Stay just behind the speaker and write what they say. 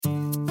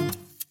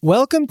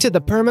Welcome to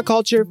the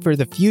Permaculture for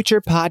the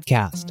Future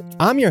podcast.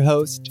 I'm your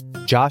host,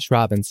 Josh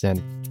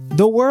Robinson.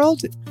 The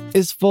world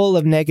is full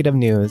of negative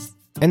news,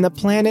 and the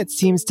planet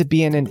seems to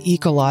be in an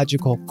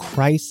ecological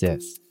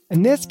crisis.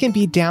 And this can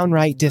be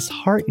downright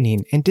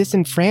disheartening and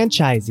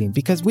disenfranchising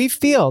because we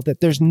feel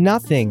that there's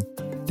nothing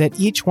that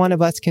each one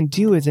of us can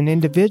do as an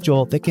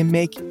individual that can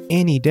make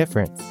any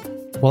difference.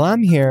 Well,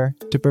 I'm here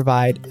to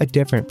provide a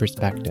different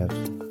perspective,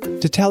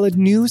 to tell a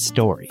new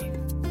story.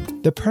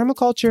 The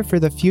Permaculture for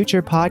the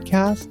Future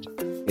podcast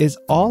is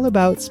all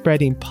about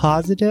spreading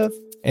positive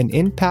and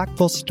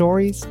impactful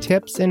stories,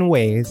 tips, and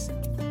ways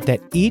that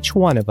each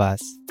one of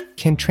us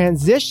can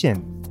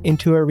transition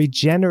into a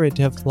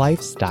regenerative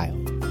lifestyle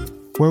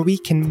where we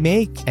can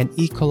make an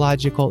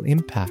ecological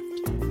impact.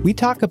 We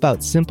talk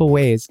about simple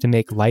ways to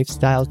make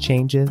lifestyle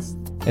changes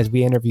as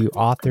we interview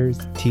authors,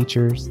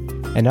 teachers,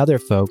 and other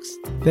folks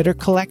that are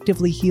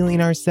collectively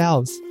healing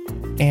ourselves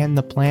and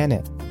the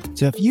planet.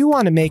 So if you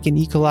want to make an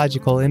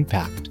ecological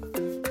impact,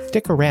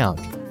 stick around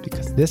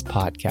because this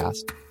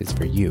podcast is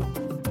for you.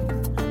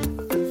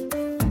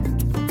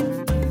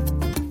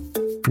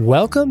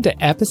 Welcome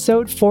to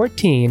episode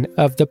 14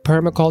 of the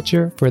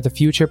Permaculture for the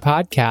Future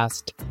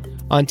podcast.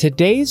 On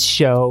today's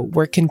show,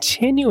 we're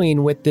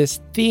continuing with this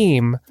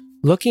theme,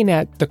 looking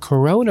at the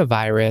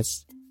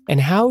coronavirus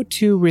and how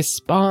to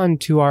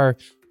respond to our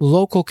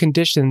local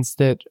conditions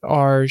that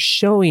are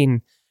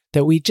showing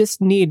that we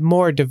just need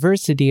more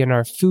diversity in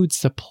our food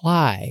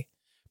supply,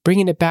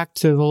 bringing it back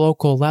to the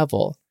local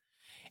level.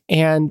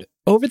 And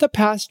over the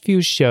past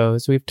few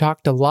shows, we've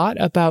talked a lot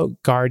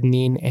about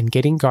gardening and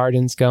getting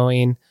gardens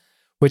going,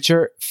 which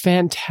are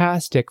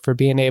fantastic for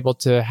being able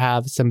to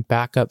have some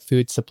backup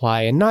food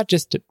supply, and not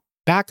just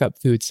backup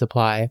food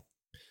supply,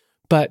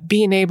 but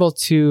being able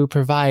to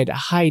provide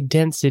high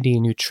density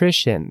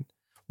nutrition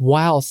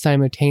while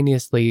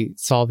simultaneously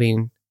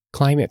solving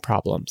climate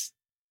problems,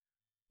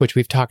 which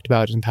we've talked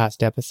about in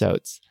past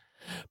episodes.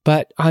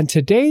 But on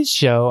today's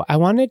show, I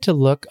wanted to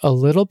look a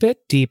little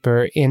bit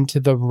deeper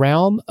into the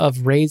realm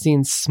of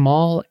raising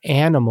small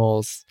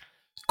animals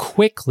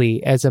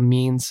quickly as a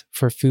means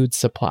for food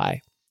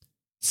supply.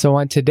 So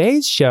on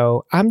today's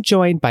show, I'm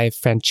joined by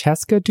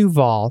Francesca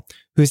Duval,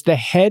 who's the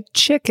head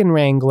chicken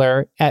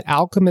wrangler at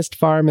Alchemist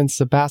Farm in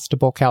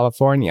Sebastopol,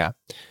 California.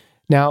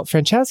 Now,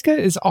 Francesca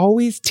is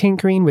always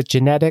tinkering with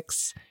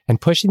genetics and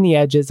pushing the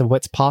edges of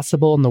what's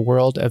possible in the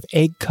world of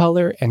egg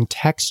color and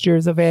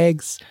textures of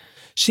eggs.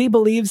 She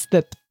believes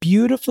that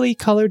beautifully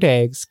colored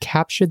eggs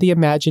capture the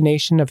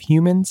imagination of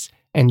humans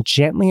and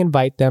gently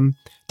invite them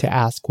to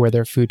ask where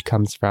their food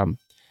comes from.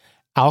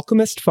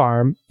 Alchemist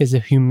Farm is a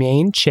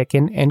humane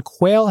chicken and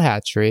quail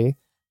hatchery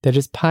that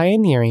is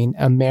pioneering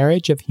a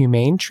marriage of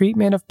humane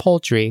treatment of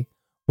poultry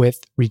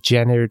with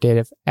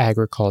regenerative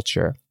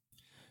agriculture.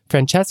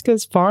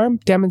 Francesca's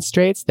farm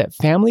demonstrates that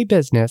family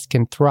business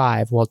can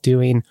thrive while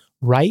doing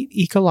right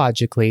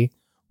ecologically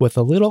with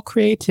a little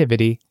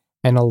creativity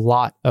and a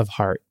lot of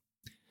heart.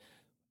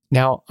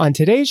 Now, on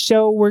today's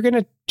show, we're going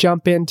to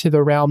jump into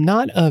the realm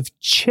not of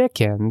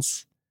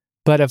chickens,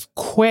 but of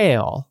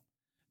quail.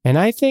 And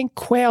I think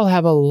quail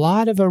have a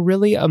lot of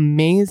really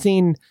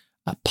amazing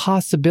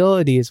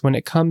possibilities when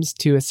it comes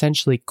to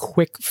essentially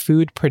quick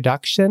food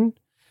production,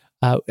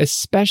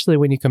 especially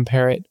when you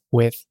compare it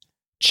with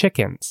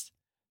chickens.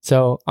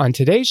 So on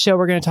today's show,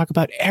 we're going to talk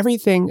about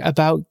everything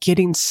about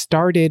getting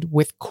started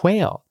with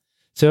quail.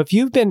 So if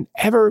you've been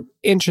ever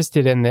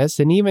interested in this,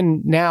 and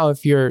even now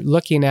if you're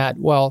looking at,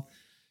 well,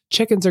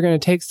 chickens are going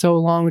to take so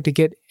long to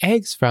get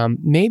eggs from,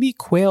 maybe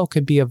quail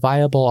could be a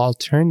viable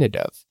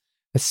alternative,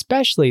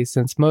 especially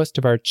since most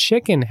of our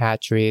chicken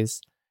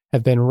hatcheries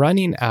have been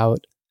running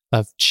out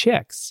of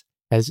chicks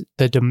as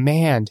the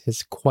demand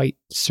has quite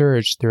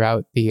surged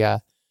throughout the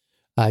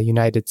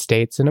United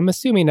States. And I'm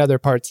assuming other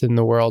parts in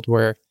the world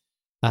where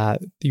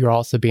you're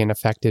also being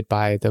affected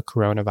by the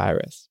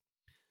coronavirus.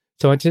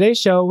 So on today's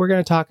show, we're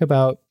going to talk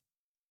about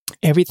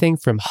everything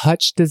from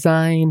hutch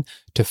design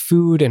to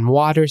food and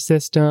water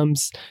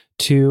systems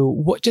to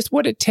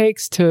what it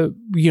takes to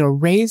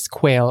raise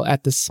quail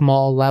at the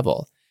small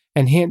level.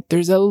 And hint,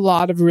 there's a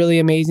lot of really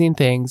amazing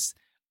things.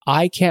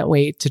 I can't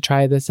wait to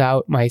try this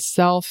out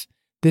myself.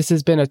 This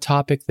has been a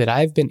topic that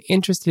I've been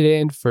interested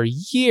in for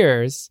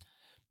years,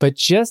 but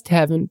just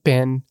haven't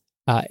been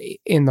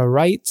in the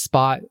right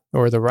spot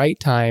or the right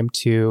time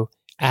to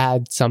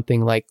add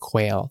something like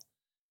quail.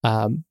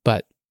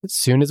 But as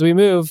soon as we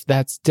move,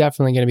 that's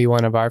definitely going to be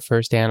one of our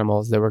first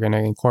animals that we're going to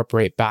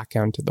incorporate back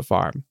onto the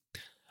farm.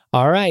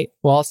 All right.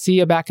 Well, I'll see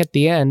you back at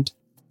the end.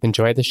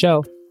 Enjoy the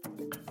show.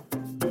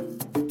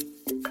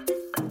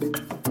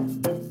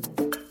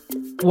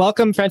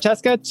 Welcome,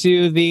 Francesca,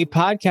 to the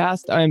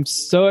podcast. I'm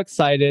so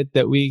excited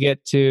that we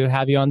get to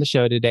have you on the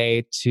show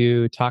today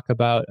to talk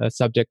about a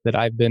subject that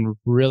I've been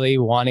really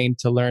wanting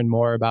to learn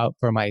more about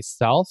for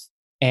myself.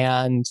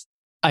 And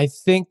I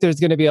think there's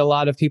going to be a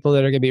lot of people that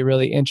are going to be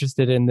really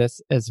interested in this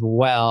as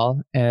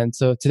well. And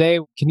so today,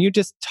 can you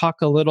just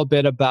talk a little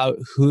bit about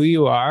who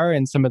you are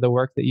and some of the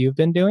work that you've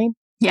been doing?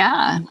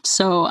 Yeah.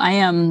 So I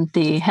am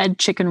the head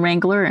chicken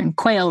wrangler and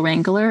quail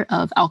wrangler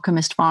of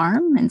Alchemist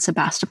Farm in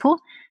Sebastopol.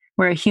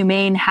 We're a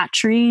humane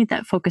hatchery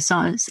that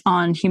focuses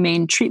on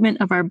humane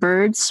treatment of our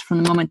birds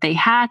from the moment they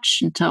hatch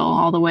until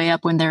all the way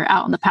up when they're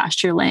out in the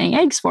pasture laying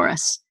eggs for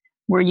us.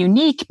 We're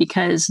unique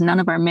because none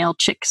of our male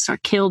chicks are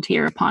killed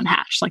here upon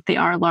hatch like they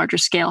are larger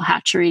scale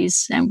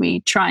hatcheries. And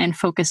we try and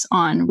focus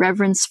on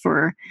reverence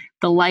for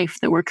the life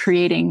that we're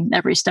creating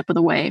every step of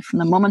the way from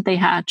the moment they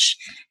hatch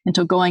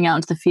until going out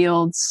into the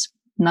fields.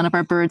 None of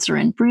our birds are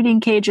in breeding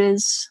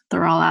cages.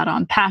 They're all out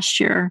on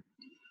pasture.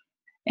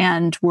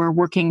 And we're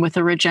working with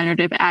a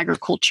regenerative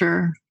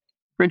agriculture,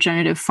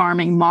 regenerative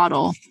farming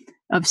model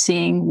of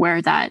seeing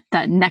where that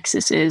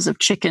nexus is of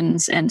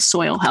chickens and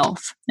soil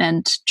health,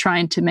 and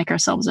trying to make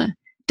ourselves a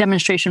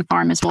demonstration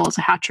farm as well as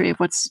a hatchery of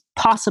what's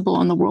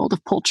possible in the world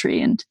of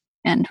poultry and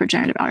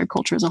regenerative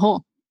agriculture as a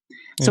whole.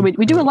 So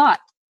we do a lot.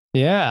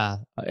 Yeah,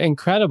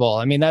 incredible.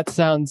 I mean, that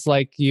sounds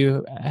like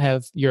you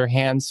have your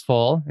hands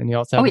full and you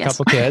also have a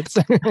couple kids.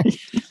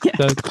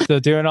 Yeah. So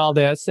doing all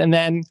this. And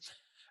then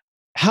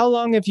how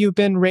long have you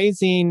been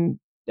raising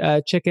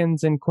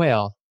chickens and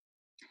quail?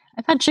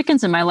 I've had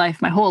chickens in my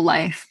life, my whole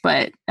life,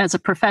 but as a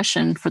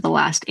profession for the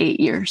last 8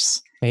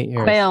 years. 8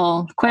 years.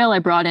 Quail I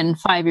brought in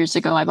 5 years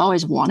ago. I've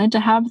always wanted to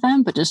have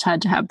them, but just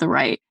had to have the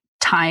right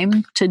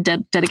time to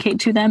dedicate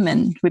to them.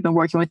 And we've been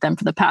working with them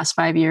for the past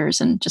 5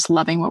 years and just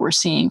loving what we're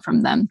seeing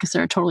from them because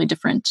they're a totally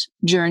different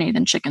journey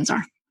than chickens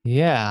are.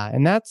 Yeah.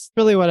 And that's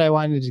really what I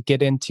wanted to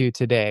get into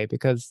today,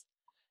 because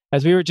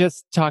as we were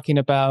just talking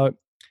about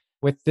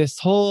with this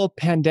whole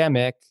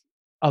pandemic,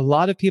 a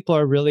lot of people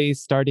are really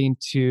starting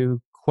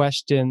to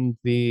question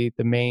the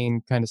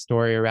main kind of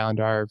story around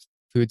our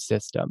food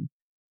system.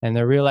 And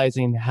they're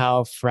realizing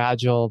how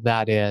fragile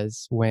that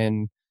is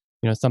when,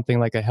 something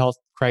like a health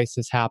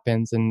crisis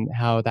happens, and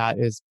how that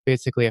is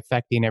basically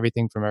affecting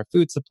everything from our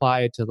food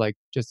supply to like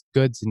just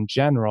goods in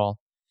general.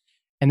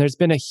 And there's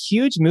been a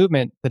huge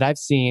movement that I've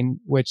seen,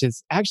 which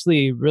is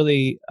actually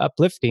really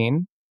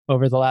uplifting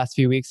over the last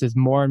few weeks, as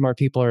more and more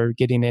people are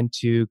getting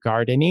into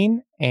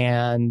gardening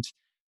and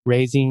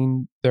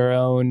raising their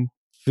own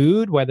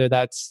food, whether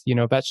that's,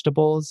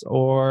 vegetables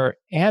or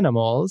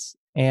animals.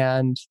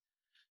 And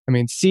I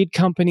mean, seed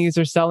companies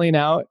are selling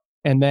out,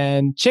 and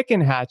then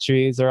chicken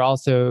hatcheries are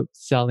also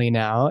selling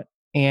out.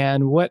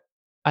 And what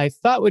I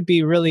thought would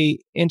be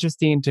really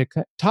interesting to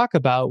talk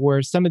about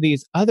were some of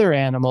these other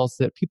animals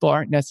that people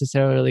aren't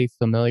necessarily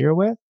familiar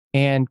with.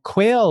 And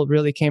quail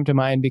really came to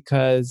mind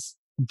because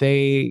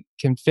they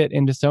can fit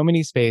into so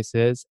many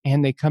spaces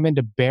and they come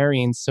into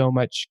bearing so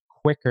much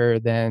quicker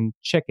than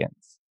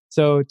chickens.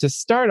 So to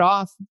start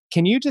off,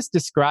 can you just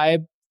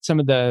describe some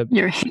of the...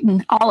 You're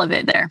hitting all of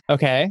it there.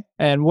 Okay.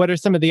 And what are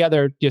some of the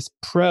other just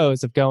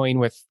pros of going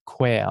with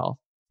quail,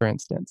 for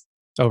instance,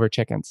 over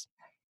chickens?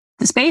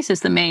 The space is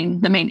the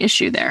main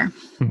issue there.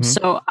 Mm-hmm.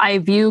 So I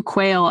view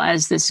quail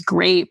as this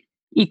great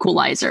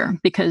equalizer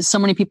because so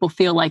many people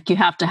feel like you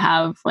have to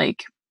have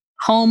like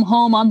home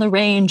on the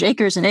range,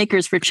 acres and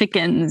acres for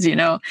chickens,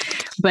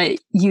 but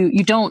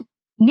you don't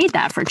need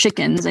that for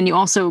chickens. And you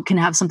also can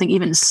have something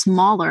even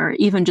smaller,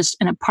 even just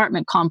an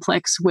apartment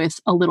complex with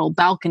a little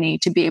balcony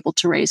to be able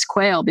to raise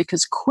quail,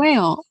 because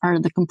quail are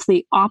the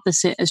complete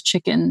opposite as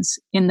chickens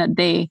in that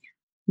they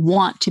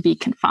want to be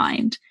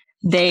confined.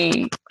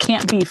 They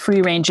can't be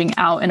free ranging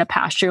out in a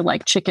pasture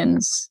like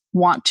chickens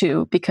want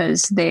to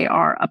because they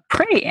are a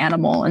prey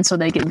animal. And so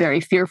they get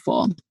very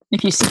fearful.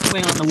 If you see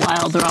quail in the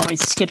wild, they're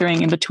always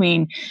skittering in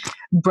between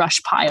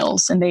brush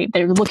piles and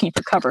they're looking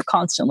for cover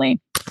constantly.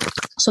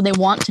 So they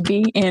want to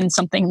be in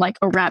something like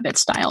a rabbit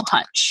style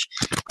hutch.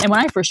 And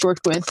when I first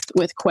worked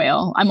with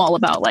quail, I'm all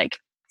about like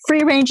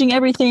free ranging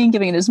everything,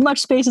 giving it as much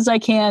space as I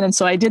can. And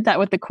so I did that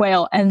with the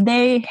quail and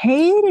they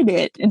hated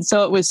it. And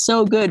so it was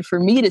so good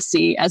for me to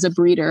see as a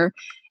breeder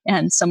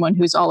and someone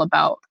who's all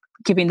about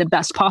giving the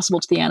best possible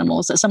to the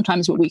animals, that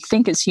sometimes what we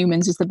think as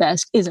humans is the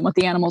best isn't what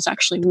the animals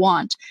actually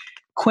want.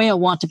 Quail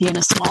want to be in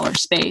a smaller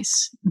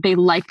space. They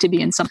like to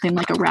be in something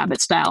like a rabbit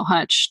style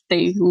hutch.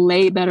 They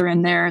lay better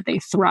in there. They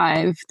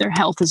thrive. Their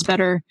health is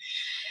better.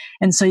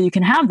 And so you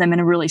can have them in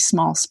a really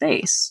small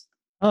space.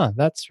 Oh,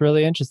 that's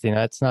really interesting.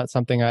 That's not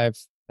something I've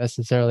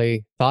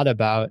necessarily thought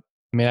about.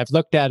 I mean, I've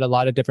looked at a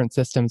lot of different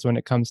systems when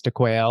it comes to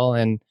quail.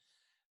 And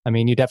I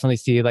mean, you definitely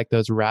see like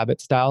those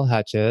rabbit style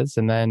hutches.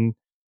 And then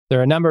there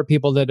are a number of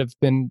people that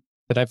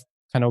I've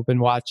kind of been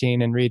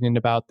watching and reading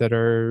about that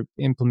are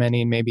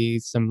implementing maybe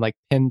some like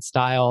pin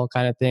style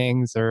kind of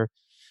things, or,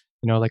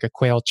 like a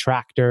quail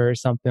tractor or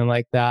something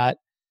like that.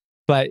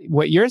 But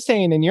what you're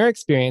saying in your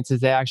experience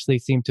is they actually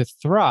seem to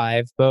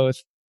thrive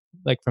both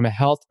like from a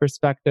health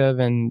perspective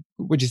and,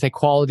 would you say,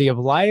 quality of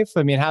life?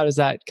 I mean, how does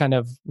that kind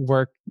of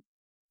work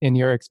in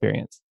your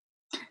experience?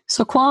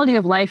 So quality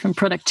of life and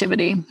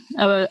productivity.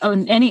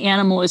 Any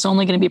animal is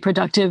only going to be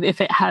productive if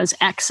it has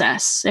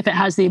excess, if it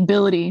has the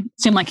ability,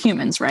 same like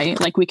humans, right?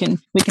 Like we can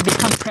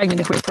become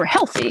pregnant if we're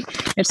healthy.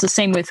 It's the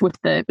same with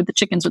the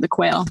chickens or the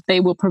quail.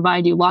 They will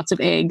provide you lots of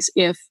eggs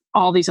if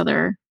all these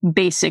other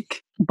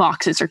basic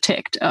boxes are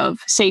ticked of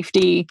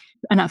safety,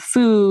 enough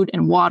food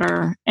and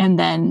water, and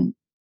then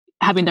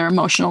having their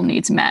emotional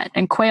needs met.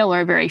 And quail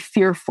are a very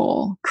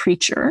fearful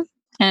creature.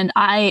 And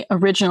I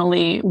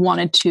originally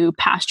wanted to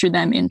pasture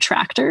them in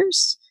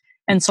tractors.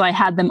 And so I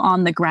had them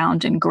on the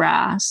ground in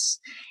grass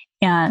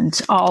and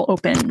all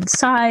open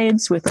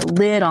sides with a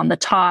lid on the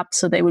top.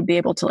 So they would be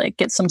able to like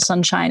get some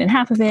sunshine in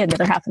half of it. The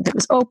other half of it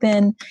was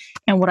open.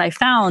 And what I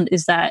found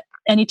is that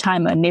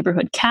anytime a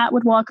neighborhood cat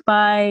would walk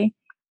by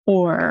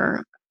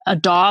or a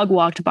dog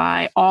walked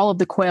by, all of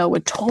the quail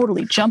would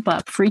totally jump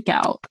up, freak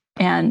out,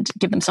 and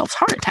give themselves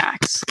heart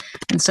attacks.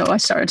 And so I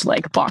started to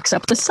like box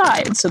up the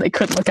sides so they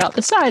couldn't look out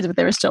the sides, but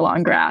they were still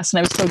on grass. And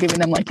I was still giving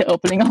them like the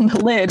opening on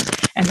the lid.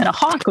 And then a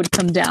hawk would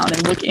come down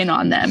and look in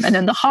on them. And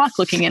then the hawk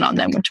looking in on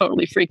them would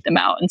totally freak them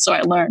out. And so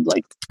I learned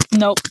like,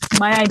 nope,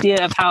 my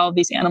idea of how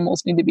these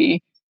animals need to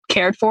be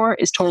cared for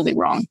is totally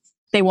wrong.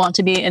 They want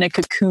to be in a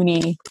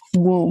cocoony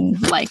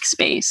womb-like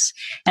space.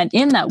 And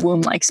in that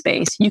womb-like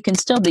space, you can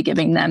still be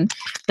giving them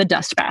the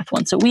dust bath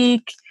once a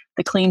week,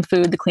 the clean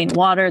food, the clean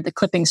water, the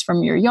clippings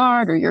from your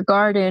yard or your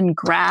garden,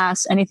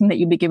 grass, anything that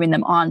you'd be giving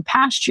them on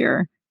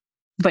pasture,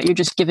 but you're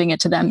just giving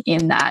it to them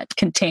in that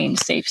contained,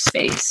 safe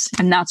space.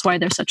 And that's why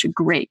they're such a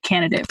great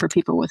candidate for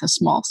people with a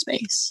small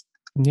space.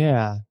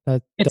 Yeah,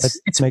 that makes a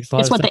lot of sense.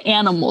 It's what the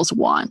animals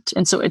want.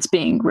 And so it's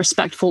being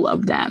respectful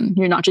of them.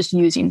 You're not just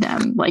using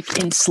them, like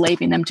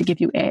enslaving them to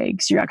give you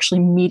eggs. You're actually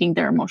meeting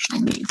their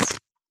emotional needs.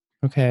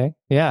 Okay.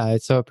 Yeah, I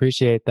so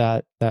appreciate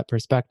that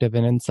perspective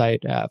and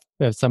insight of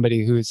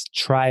somebody who's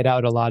tried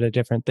out a lot of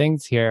different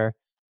things here.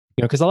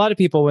 Because a lot of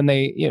people, when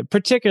they,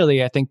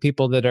 particularly I think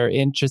people that are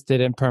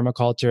interested in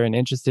permaculture and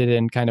interested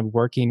in kind of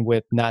working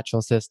with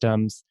natural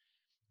systems,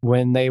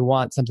 when they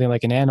want something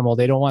like an animal,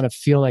 they don't want to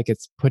feel like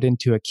it's put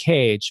into a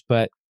cage.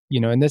 But,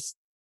 in this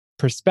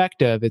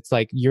perspective, it's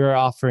like you're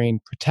offering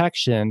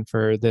protection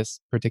for this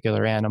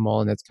particular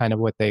animal. And it's kind of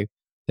what they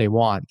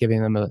want,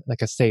 giving them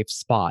a safe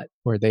spot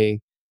where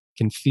they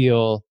can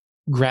feel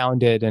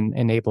grounded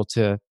and able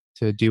to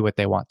do what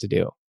they want to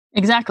do.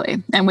 Exactly.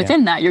 And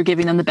within that, you're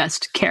giving them the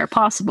best care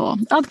possible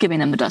of giving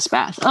them the dust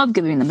bath, of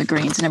giving them the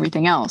greens and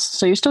everything else.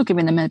 So you're still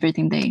giving them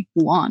everything they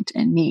want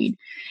and need.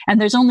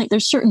 And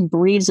there's certain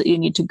breeds that you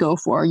need to go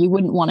for. You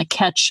wouldn't want to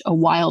catch a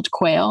wild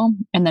quail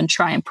and then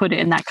try and put it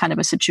in that kind of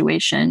a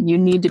situation. You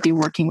need to be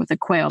working with a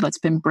quail that's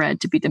been bred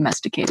to be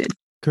domesticated.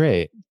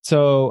 Great.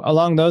 So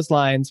along those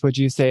lines, would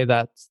you say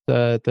that's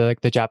the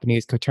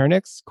Japanese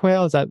Coturnix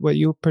quail? Is that what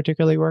you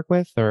particularly work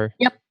with, or?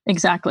 Yep,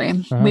 exactly.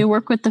 Uh-huh. We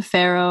work with the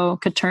Faro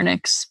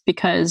Coturnix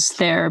because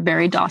they're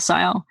very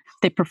docile.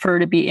 They prefer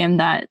to be in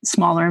that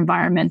smaller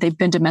environment. They've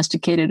been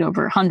domesticated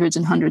over hundreds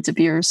and hundreds of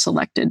years,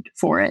 selected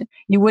for it.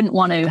 You wouldn't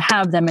want to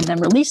have them and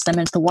then release them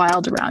into the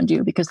wild around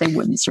you because they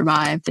wouldn't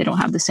survive. They don't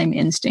have the same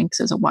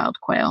instincts as a wild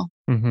quail.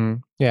 Mm-hmm.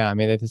 Yeah, I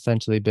mean, they've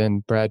essentially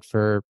been bred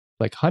for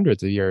like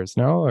hundreds of years,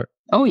 no?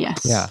 Oh,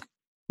 yes.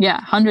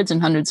 Yeah, hundreds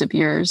and hundreds of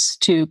years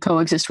to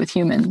coexist with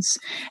humans.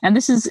 And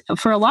this is,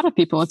 for a lot of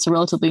people, it's a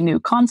relatively new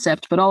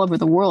concept, but all over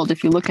the world,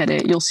 if you look at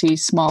it, you'll see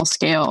small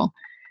scale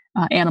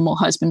animal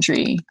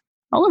husbandry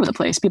all over the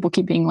place. People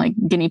keeping like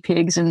guinea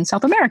pigs in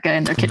South America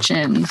in their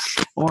kitchen,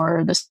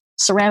 or the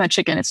ceramic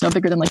chicken. It's no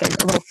bigger than like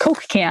a little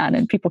Coke can,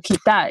 and people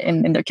keep that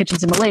in their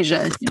kitchens in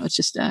Malaysia. It's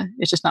just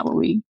not what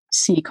we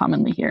see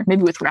commonly here.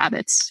 Maybe with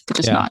rabbits, but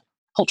just not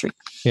poultry.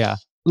 Yeah.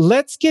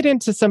 Let's get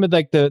into some of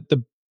like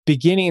the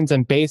beginnings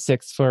and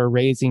basics for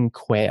raising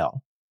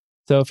quail.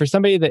 So for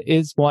somebody that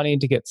is wanting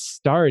to get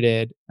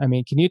started, I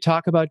mean, can you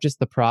talk about just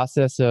the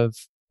process of,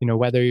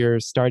 whether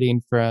you're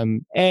starting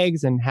from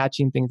eggs and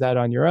hatching things out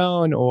on your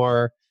own,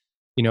 or,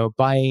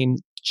 buying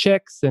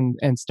chicks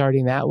and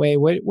starting that way?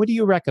 What do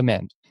you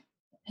recommend?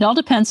 It all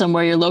depends on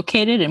where you're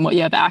located and what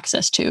you have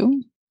access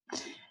to.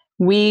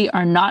 We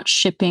are not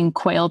shipping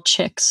quail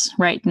chicks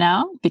right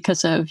now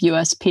because of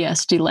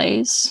USPS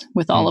delays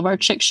with all of our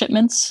chick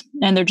shipments,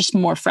 and they're just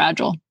more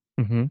fragile.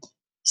 Mm-hmm.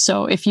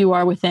 So if you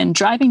are within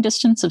driving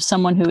distance of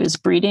someone who is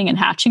breeding and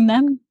hatching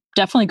them,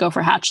 definitely go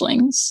for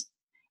hatchlings.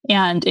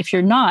 And if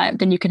you're not,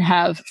 then you can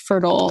have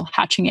fertile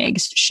hatching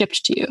eggs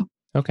shipped to you.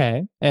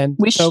 Okay. And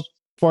so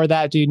for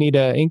that, do you need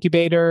an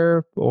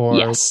incubator or?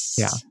 Yes.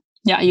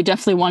 Yeah, you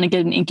definitely want to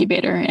get an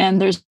incubator.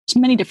 And there's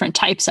many different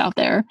types out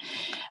there.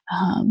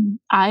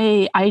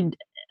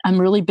 I'm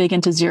really big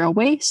into zero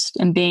waste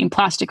and being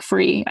plastic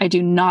free. I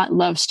do not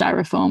love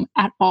styrofoam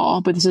at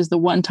all, but this is the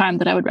one time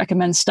that I would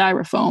recommend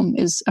styrofoam.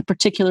 Is a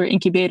particular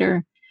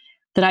incubator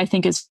that I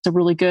think is a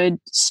really good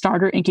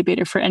starter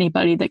incubator for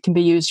anybody that can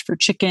be used for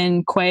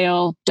chicken,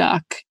 quail,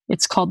 duck.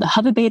 It's called the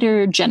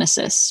Hovibator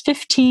Genesis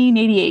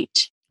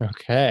 1588.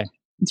 Okay.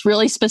 It's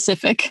really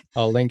specific.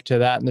 I'll link to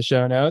that in the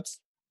show notes.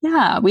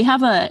 Yeah, we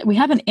have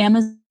an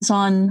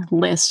Amazon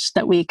list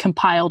that we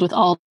compiled with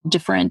all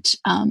different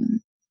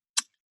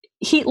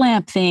heat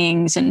lamp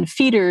things and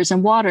feeders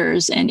and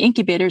waters and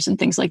incubators and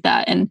things like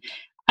that. And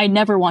I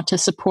never want to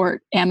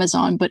support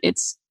Amazon, but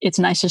it's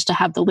nice just to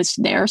have the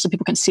list there so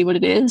people can see what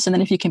it is. And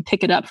then if you can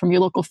pick it up from your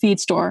local feed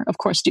store, of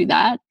course, do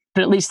that.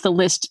 But at least the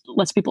list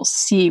lets people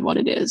see what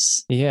it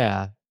is.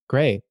 Yeah,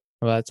 great.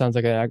 Well, that sounds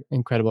like an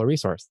incredible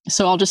resource.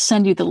 So I'll just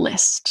send you the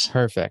list.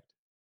 Perfect.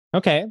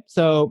 Okay,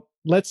 so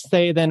let's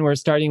say then we're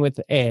starting with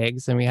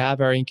eggs and we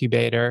have our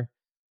incubator.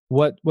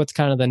 What's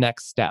kind of the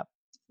next step?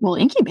 Well,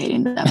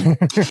 incubating them.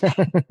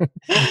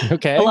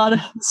 Okay.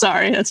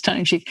 Sorry, that's tongue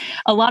in cheek.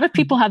 A lot of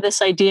people have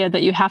this idea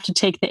that you have to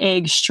take the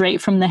egg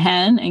straight from the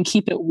hen and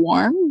keep it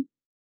warm,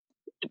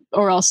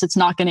 or else it's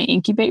not going to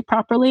incubate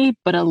properly.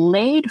 But a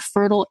laid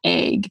fertile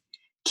egg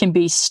can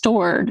be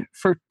stored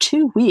for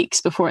 2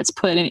 weeks before it's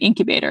put in an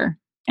incubator,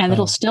 and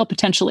it'll still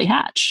potentially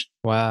hatch.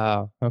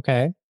 Wow.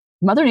 Okay.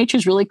 Mother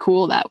Nature's really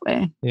cool that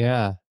way.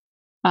 Yeah.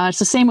 It's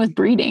the same with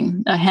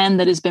breeding. A hen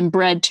that has been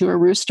bred to a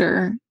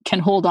rooster can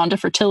hold on to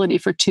fertility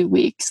for 2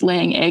 weeks,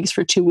 laying eggs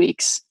for 2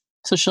 weeks.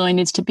 So she only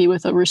needs to be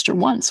with a rooster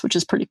once, which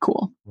is pretty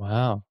cool.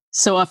 Wow.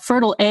 So a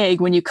fertile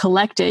egg, when you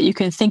collect it, you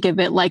can think of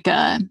it like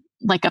a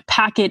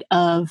packet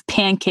of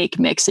pancake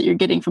mix that you're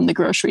getting from the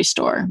grocery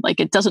store.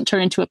 Like, it doesn't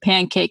turn into a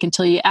pancake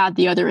until you add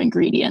the other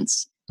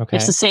ingredients. Okay.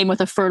 It's the same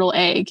with a fertile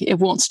egg. It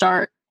won't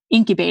start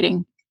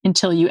incubating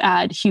until you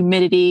add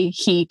humidity,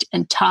 heat,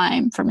 and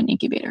time from an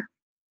incubator.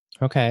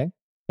 Okay.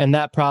 And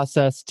that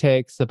process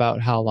takes about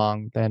how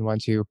long then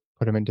once you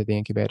put them into the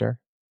incubator?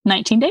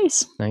 19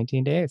 days.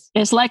 19 days.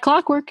 It's like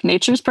clockwork.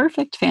 Nature's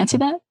perfect. Fancy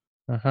that?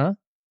 Uh-huh.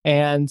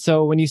 And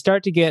so when you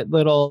start to get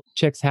little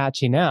chicks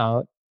hatching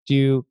out, do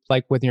you,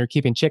 like when you're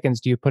keeping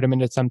chickens, do you put them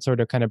into some sort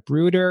of kind of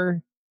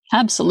brooder?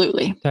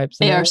 Absolutely.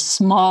 They are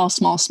small,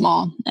 small,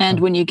 small. And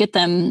when you get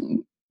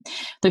them,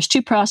 there's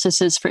 2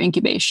 processes for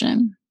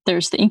incubation.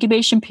 There's the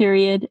incubation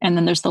period, and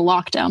then there's the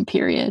lockdown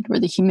period where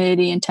the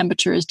humidity and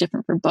temperature is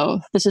different for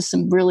both. This is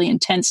some really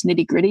intense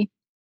nitty-gritty.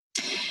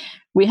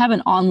 We have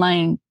an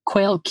online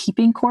quail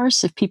keeping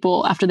course if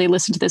people, after they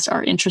listen to this,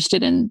 are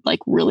interested in like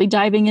really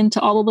diving into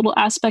all the little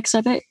aspects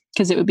of it,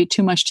 because it would be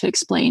too much to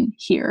explain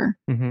here.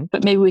 Mm-hmm.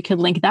 But maybe we could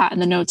link that in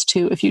the notes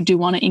too, if you do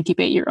want to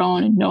incubate your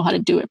own and know how to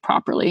do it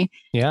properly.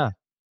 Yeah.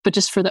 But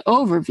just for the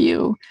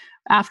overview,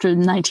 after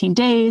 19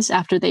 days,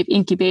 after they've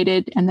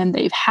incubated and then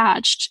they've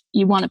hatched,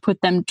 you want to put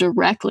them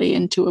directly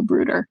into a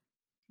brooder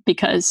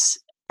because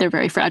they're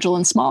very fragile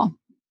and small.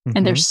 Mm-hmm.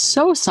 And they're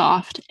so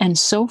soft and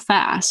so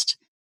fast.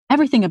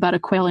 Everything about a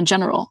quail in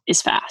general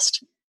is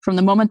fast. From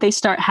the moment they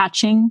start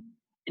hatching,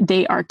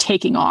 they are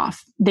taking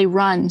off. They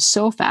run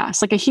so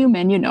fast. Like a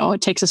human,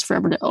 it takes us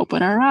forever to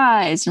open our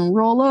eyes and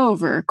roll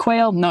over.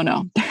 Quail,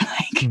 no.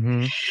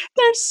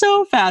 They're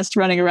so fast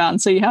running around.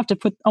 So you have to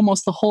put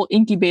almost the whole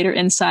incubator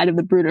inside of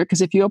the brooder,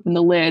 because if you open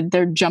the lid,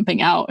 they're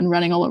jumping out and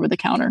running all over the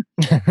counter.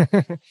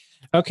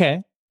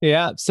 Okay.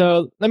 Yeah.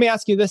 So let me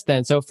ask you this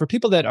then. So for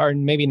people that are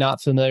maybe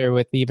not familiar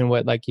with even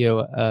what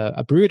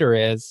a brooder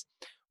is,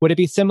 would it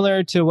be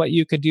similar to what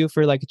you could do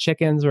for like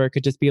chickens, or it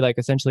could just be like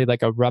essentially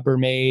like a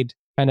Rubbermaid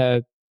kind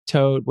of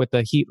tote with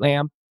a heat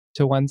lamp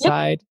to one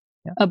side?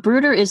 Yeah. A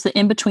brooder is the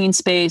in-between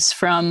space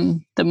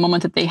from the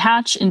moment that they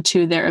hatch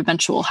into their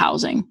eventual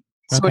housing.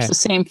 So it's the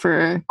same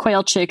for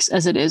quail chicks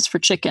as it is for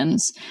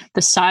chickens.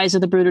 The size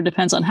of the brooder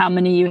depends on how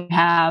many you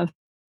have.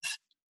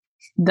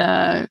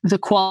 The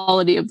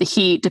quality of the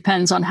heat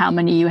depends on how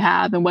many you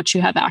have and what you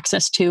have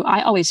access to.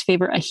 I always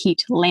favor a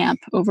heat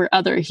lamp over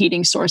other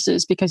heating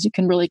sources because you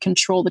can really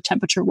control the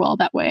temperature well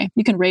that way.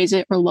 You can raise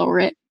it or lower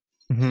it.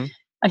 Mm-hmm.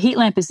 A heat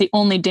lamp is the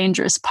only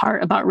dangerous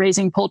part about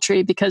raising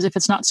poultry, because if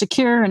it's not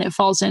secure and it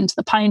falls into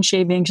the pine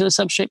shavings or the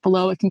substrate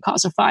below, it can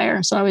cause a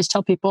fire. So I always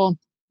tell people,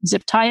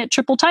 zip tie it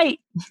triple tight,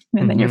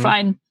 and then you're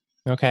fine.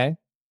 Okay.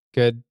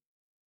 Good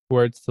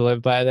words to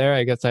live by there.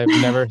 I guess I've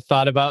never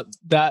thought about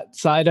that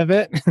side of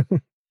it.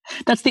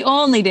 That's the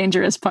only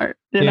dangerous part.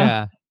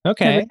 Yeah.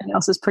 Okay. Everything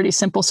else is pretty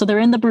simple. So they're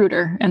in the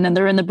brooder, and then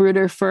they're in the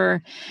brooder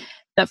for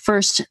that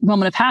first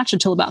moment of hatch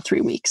until about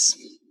 3 weeks.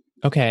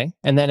 Okay.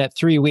 And then at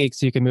 3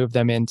 weeks, you can move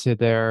them into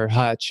their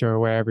hutch or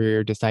wherever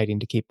you're deciding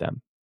to keep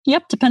them.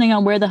 Yep, depending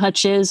on where the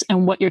hutch is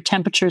and what your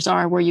temperatures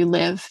are where you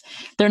live.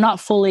 They're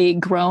not fully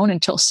grown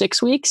until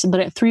 6 weeks,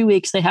 but at 3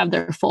 weeks, they have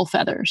their full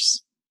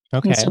feathers.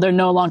 Okay. And so they're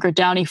no longer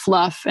downy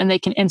fluff, and they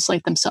can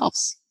insulate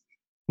themselves.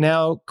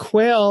 Now,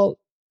 quail,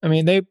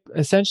 they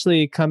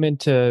essentially come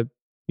into,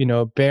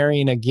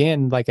 bearing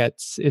again,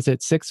 is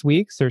it 6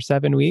 weeks or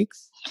 7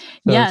 weeks?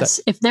 So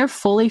yes, if they're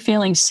fully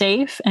feeling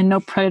safe and no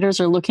predators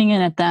are looking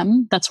in at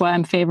them, that's why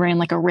I'm favoring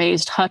like a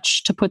raised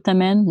hutch to put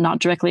them in, not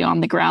directly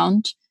on the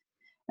ground.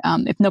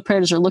 If no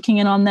predators are looking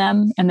in on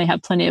them and they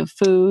have plenty of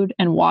food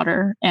and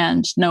water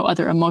and no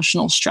other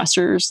emotional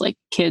stressors like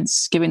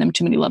kids giving them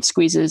too many love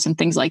squeezes and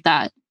things like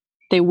that,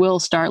 they will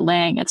start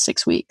laying at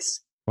 6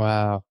 weeks.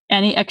 Wow.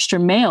 Any extra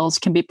males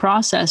can be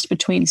processed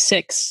between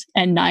 6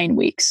 and 9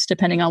 weeks,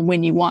 depending on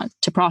when you want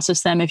to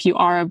process them, if you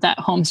are of that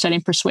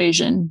homesteading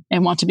persuasion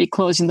and want to be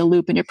closing the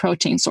loop in your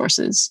protein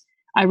sources.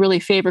 I really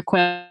favor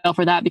quail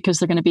for that because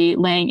they're going to be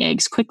laying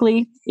eggs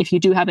quickly. If you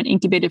do have an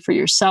incubated for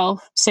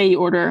yourself, say you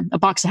order a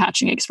box of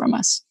hatching eggs from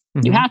us.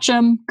 Mm-hmm. You hatch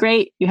them,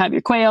 great, you have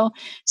your quail.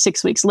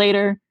 6 weeks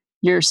later,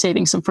 you're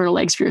saving some fertile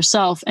eggs for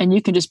yourself, and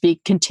you can just be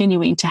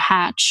continuing to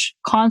hatch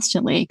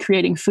constantly,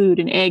 creating food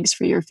and eggs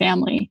for your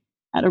family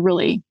at a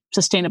really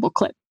sustainable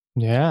clip.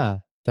 Yeah,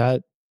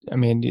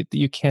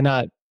 you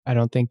cannot, I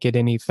don't think, get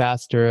any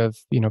faster of,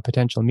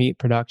 potential meat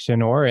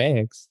production or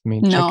eggs.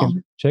 No.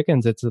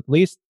 Chickens, it's at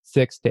least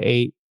 6 to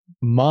 8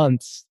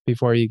 months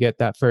before you get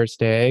that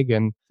first egg,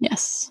 and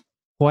yes,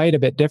 quite a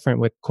bit different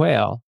with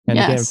quail. And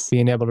again, yes.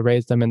 being able to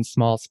raise them in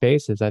small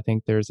spaces, I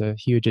think there's a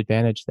huge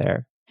advantage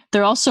there.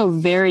 They're also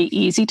very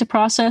easy to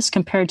process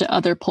compared to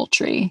other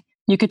poultry.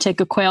 You could take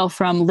a quail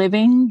from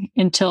living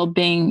until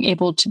being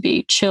able to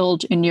be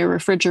chilled in your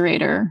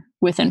refrigerator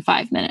within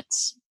 5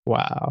 minutes.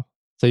 Wow.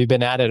 So you've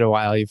been at it a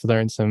while. You've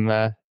learned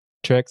some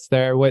tricks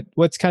there.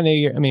 What's kind of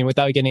your, I mean,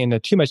 without getting into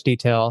too much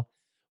detail,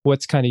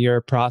 what's kind of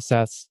your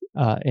process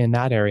in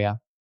that area?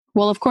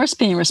 Well, of course,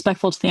 being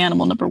respectful to the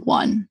animal, number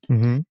one.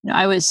 Mm-hmm.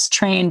 I was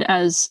trained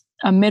as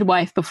a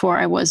midwife before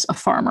I was a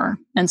farmer.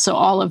 And so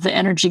all of the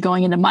energy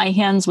going into my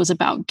hands was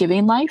about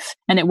giving life.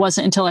 And it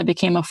wasn't until I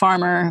became a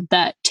farmer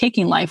that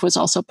taking life was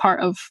also part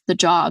of the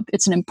job.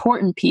 It's an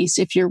important piece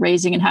if you're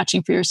raising and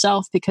hatching for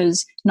yourself,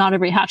 because not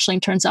every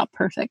hatchling turns out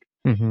perfect.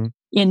 Mm-hmm.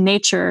 In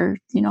nature,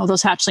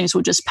 those hatchlings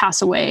would just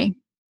pass away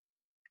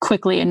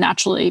quickly and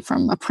naturally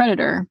from a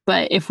predator.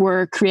 But if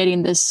we're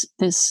creating this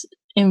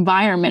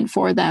environment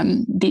for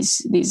them,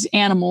 these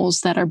animals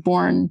that are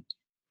born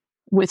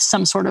with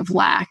some sort of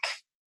lack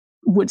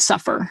would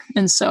suffer.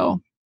 And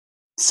so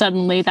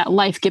suddenly that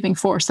life-giving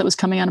force that was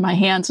coming out of my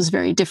hands was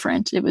very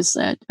different. It was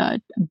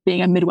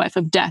being a midwife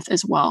of death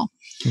as well.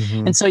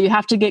 Mm-hmm. And so you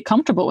have to get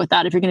comfortable with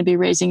that if you're going to be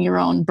raising your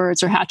own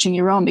birds or hatching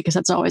your own, because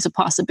that's always a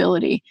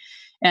possibility.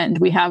 And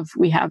we have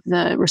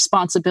the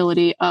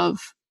responsibility of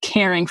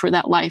caring for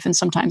that life. And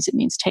sometimes it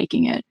means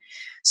taking it.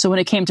 So when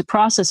it came to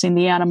processing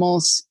the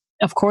animals,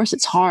 of course,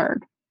 it's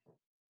hard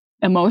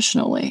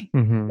emotionally,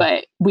 Mm-hmm.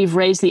 but we've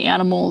raised the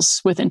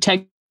animals with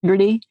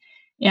integrity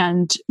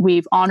and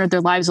we've honored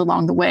their lives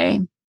along the way.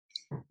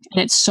 And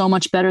it's so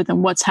much better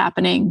than what's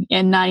happening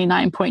in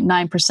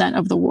 99.9%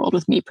 of the world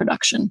with meat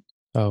production.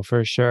 Oh,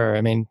 for sure.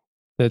 I mean,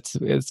 it's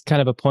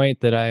kind of a point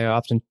that I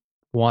often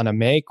want to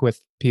make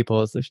with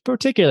people, is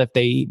particularly if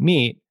they eat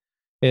meat,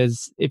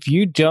 is if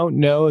you don't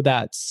know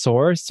that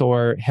source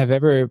or have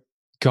ever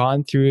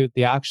gone through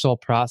the actual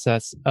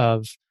process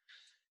of,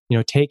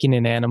 taking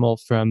an animal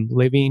from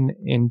living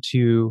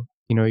into,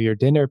 your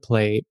dinner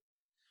plate,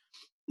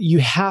 you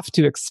have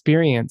to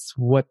experience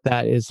what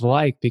that is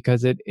like,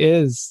 because it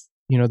is,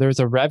 there's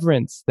a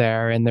reverence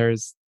there, and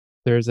there's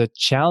a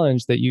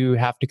challenge that you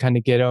have to kind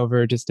of get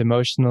over just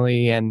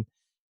emotionally.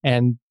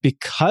 And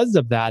because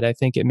of that, I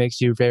think it makes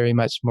you very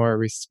much more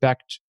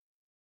respect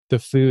the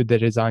food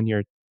that is on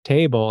your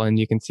table, and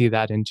you can see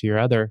that into your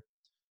other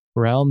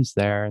realms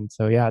there. And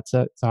so, yeah, it's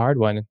a hard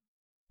one.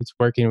 It's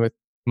working with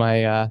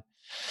my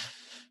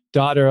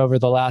daughter over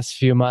the last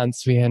few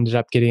months. We ended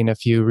up getting a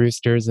few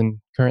roosters, and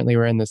currently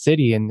we're in the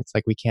city, and it's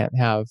like we can't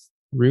have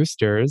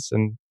roosters.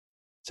 And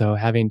so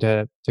having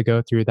to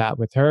go through that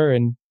with her,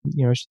 and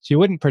she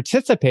wouldn't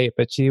participate,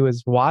 but she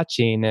was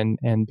watching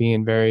and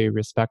being very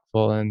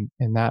respectful in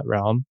that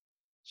realm.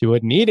 She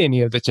wouldn't eat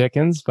any of the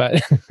chickens,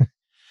 but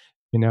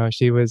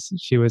she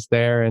was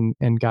there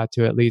and got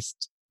to at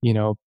least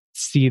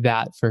see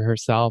that for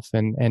herself,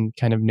 and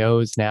kind of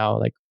knows now,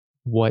 like,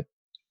 what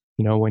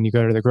when you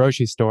go to the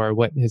grocery store,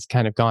 what has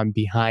kind of gone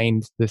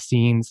behind the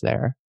scenes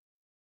there.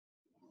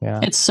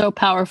 Yeah. It's so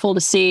powerful to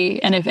see.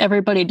 And if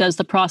everybody does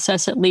the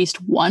process at least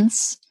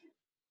once,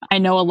 I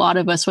know a lot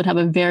of us would have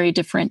a very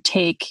different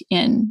take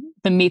in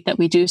the meat that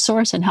we do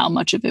source and how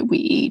much of it we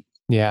eat.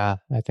 Yeah,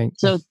 I think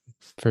so.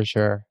 For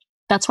sure.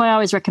 That's why I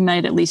always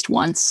recommend it at least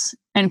once.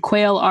 And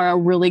quail are a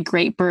really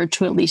great bird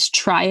to at least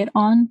try it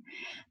on,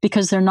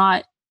 because they're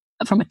not,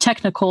 from a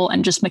technical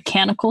and just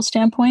mechanical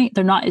standpoint,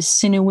 they're not as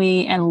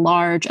sinewy and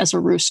large as a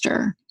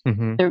rooster.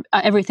 Mm-hmm.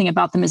 Everything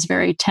about them is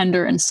very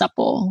tender and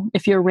supple.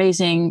 If you're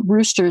raising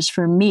roosters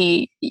for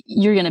meat,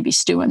 you're going to be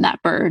stewing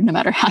that bird no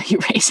matter how you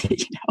raise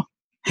it,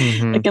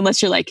 Mm-hmm. like,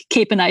 unless you're like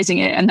caponizing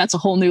it, and that's a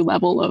whole new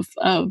level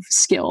of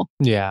skill.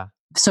 Yeah.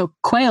 So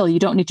quail, you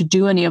don't need to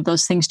do any of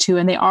those things too.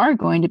 And they are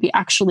going to be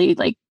actually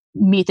like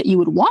meat that you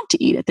would want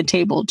to eat at the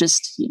table,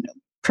 just,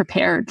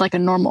 prepared like a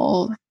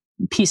normal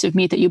piece of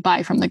meat that you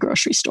buy from the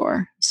grocery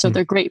store. So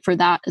they're great for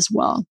that as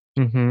well.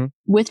 Mm-hmm.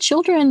 With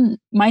children,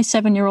 my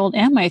 7-year-old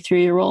and my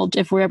 3-year-old,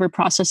 if we're ever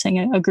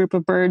processing a group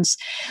of birds,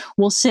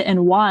 we'll sit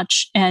and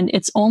watch, and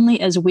it's only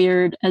as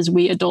weird as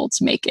we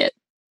adults make it.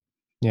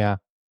 Yeah.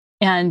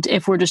 And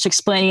if we're just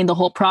explaining the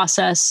whole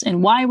process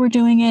and why we're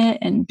doing it,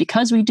 and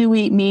because we do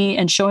eat meat,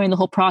 and showing the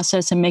whole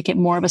process and make it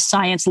more of a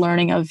science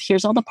learning of,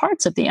 here's all the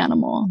parts of the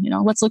animal,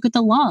 let's look at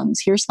the lungs,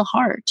 here's the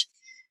heart.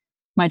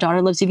 My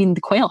daughter loves eating the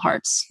quail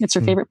hearts. It's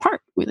her favorite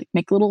part. We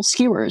make little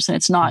skewers, and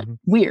it's not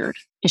weird.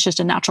 It's just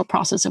a natural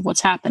process of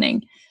what's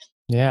happening.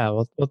 Yeah.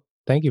 Well,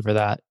 thank you for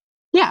that.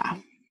 Yeah.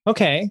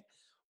 Okay.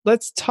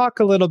 Let's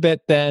talk a little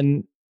bit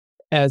then,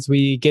 as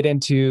we get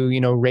into,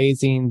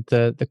 raising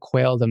the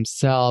quail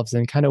themselves,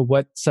 and kind of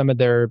what some of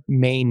their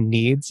main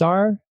needs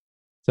are.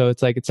 So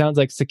it sounds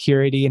like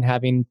security and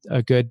having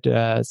a good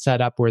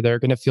setup where they're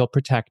going to feel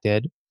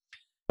protected.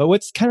 But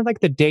what's kind of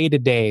like the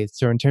day-to-day,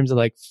 so in terms of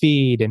like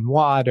feed and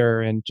water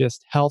and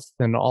just health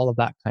and all of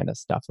that kind of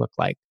stuff look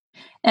like?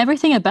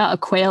 Everything about a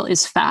quail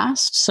is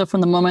fast. So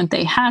from the moment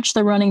they hatch,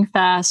 they're running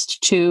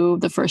fast, to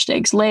the first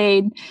eggs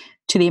laid,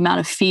 to the amount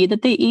of feed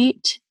that they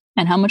eat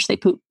and how much they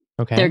poop.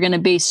 Okay. They're going to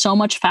be so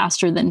much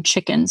faster than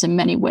chickens in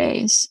many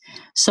ways.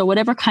 So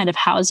whatever kind of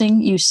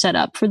housing you set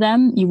up for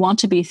them, you want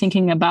to be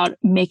thinking about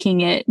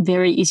making it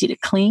very easy to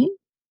clean,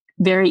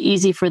 very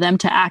easy for them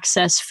to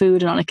access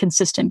food on a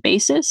consistent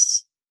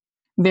basis,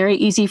 very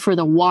easy for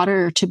the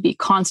water to be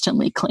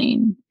constantly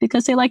clean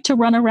because they like to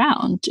run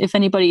around. If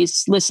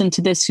anybody's listened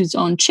to this who's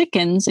owned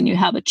chickens and you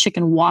have a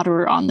chicken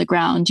waterer on the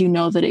ground, you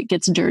know that it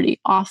gets dirty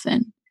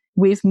often.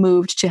 We've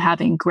moved to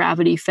having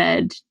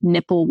gravity-fed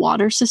nipple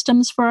water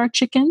systems for our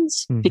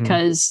chickens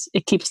because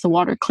it keeps the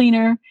water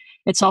cleaner.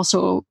 It's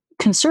also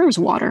conserves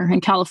water.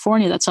 In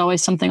California, that's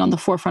always something on the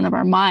forefront of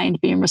our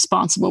mind, being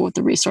responsible with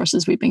the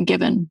resources we've been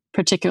given,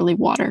 particularly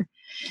water.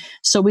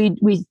 So we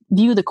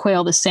view the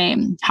quail the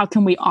same. How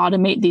can we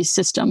automate these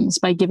systems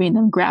by giving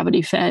them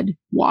gravity-fed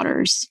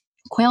waters?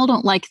 Quail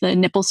don't like the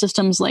nipple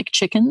systems like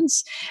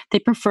chickens. They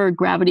prefer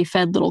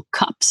gravity-fed little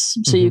cups.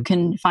 So you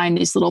can find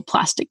these little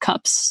plastic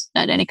cups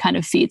at any kind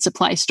of feed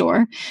supply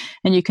store,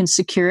 and you can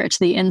secure it to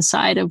the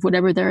inside of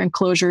whatever their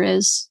enclosure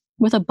is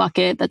with a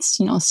bucket that's,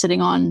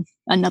 sitting on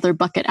another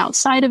bucket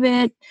outside of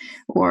it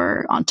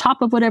or on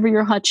top of whatever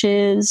your hutch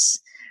is.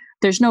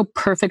 There's no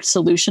perfect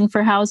solution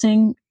for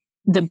housing.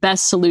 The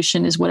best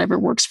solution is whatever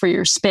works for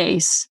your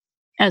space,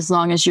 as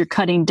long as you're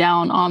cutting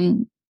down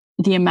on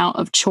the amount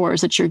of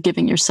chores that you're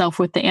giving yourself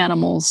with the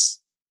animals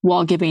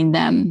while giving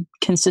them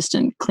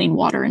consistent clean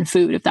water and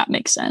food, if that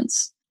makes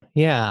sense.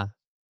 Yeah.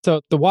 So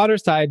the water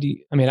side,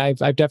 I mean,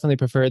 I've definitely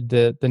preferred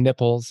the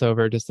nipples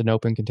over just an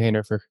open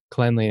container for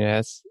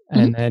cleanliness.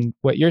 And then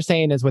what you're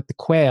saying is with the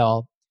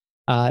quail,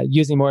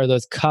 using more of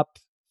those cup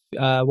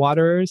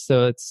waterers.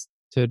 So it's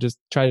to just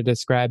try to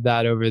describe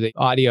that over the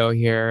audio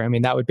here. I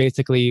mean, that would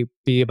basically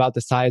be about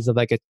the size of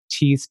like a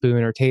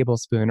teaspoon or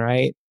tablespoon,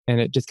 right? And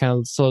it just kind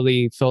of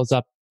slowly fills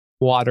up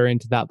water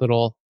into that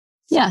little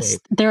Yes, space.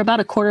 they're about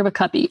a quarter of a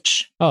cup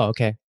each. Oh,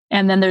 okay.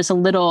 And then there's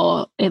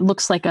it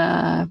looks like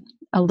a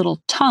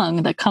little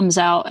tongue that comes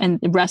out and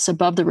rests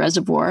above the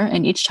reservoir.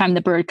 And each time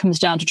the bird comes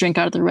down to drink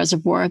out of the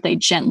reservoir, they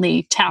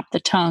gently tap the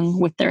tongue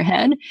with their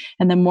head,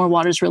 and then more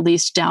water is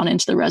released down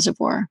into the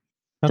reservoir.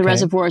 The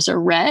reservoirs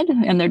are red,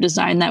 and they're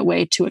designed that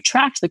way to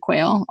attract the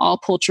quail. All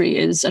poultry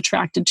is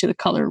attracted to the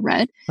color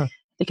red.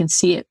 They can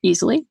see it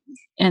easily.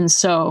 And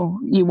so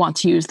you want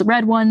to use the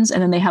red ones,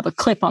 and then they have a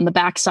clip on the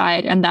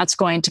backside, and that's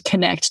going to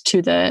connect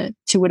to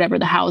whatever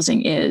the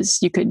housing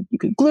is. You could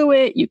glue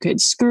it, you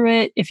could screw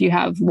it. If you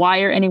have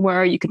wire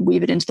anywhere, you could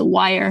weave it into the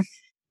wire.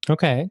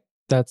 Okay,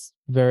 that's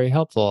very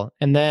helpful.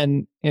 And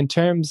then in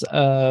terms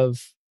of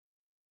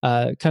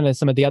kind of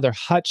some of the other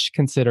hutch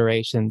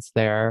considerations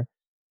there,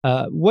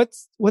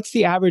 what's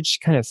the average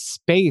kind of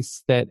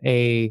space that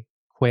a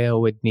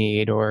quail would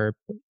need, or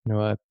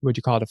would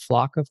you call it a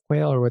flock of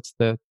quail, or what's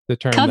the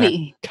term?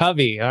 Covey. There?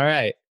 Covey. All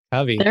right.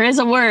 Covey. There is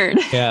a word.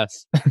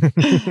 Yes.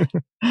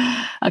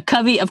 A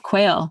covey of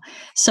quail.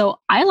 So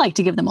I like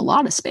to give them a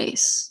lot of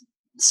space.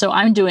 So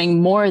I'm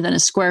doing more than a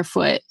square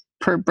foot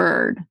per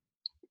bird.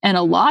 And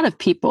a lot of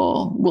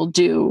people will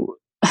do,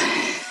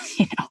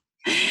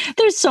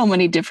 there's so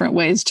many different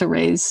ways to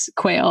raise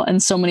quail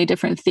and so many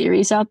different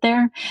theories out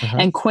there.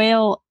 And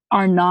quail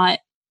are not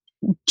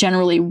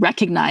generally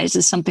recognized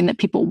as something that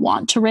people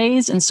want to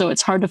raise. And so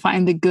it's hard to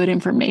find the good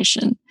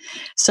information.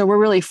 So we're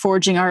really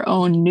forging our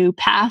own new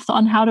path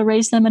on how to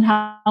raise them and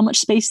how much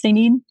space they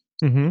need.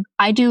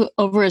 I do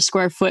over a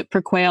square foot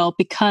per quail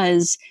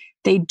because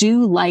they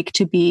do like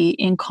to be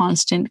in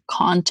constant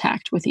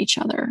contact with each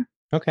other.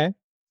 Okay.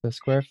 So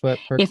square foot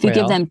per If quail.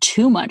 you give them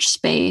too much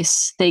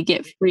space, they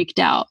get freaked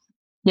out.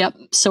 Yep.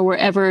 So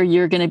wherever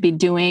you're going to be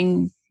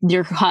doing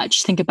your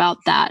hutch, think about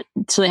that.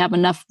 So they have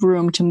enough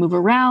room to move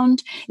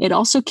around. It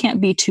also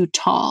can't be too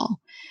tall,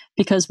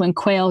 because when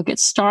quail get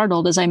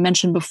startled, as I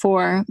mentioned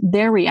before,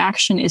 their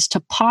reaction is to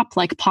pop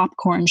like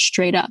popcorn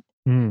straight up.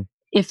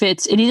 If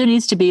it either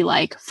needs to be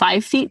like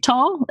 5 feet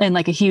tall and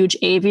like a huge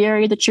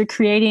aviary that you're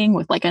creating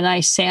with like a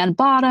nice sand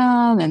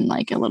bottom and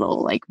like a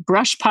little like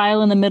brush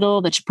pile in the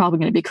middle that you're probably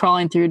going to be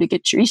crawling through to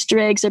get your Easter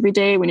eggs every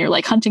day when you're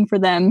like hunting for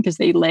them, because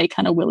they lay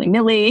kind of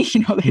willy-nilly,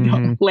 they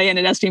don't lay in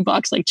a nesting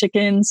box like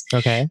chickens.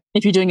 Okay.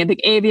 If you're doing a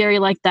big aviary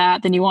like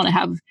that, then you want to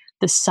have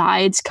the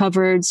sides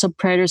covered so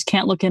predators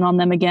can't look in on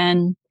them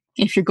again.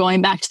 If you're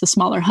going back to the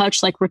smaller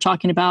hutch, like we're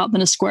talking about,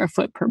 then a square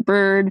foot per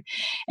bird,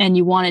 and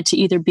you want it to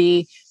either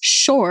be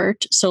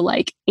short, so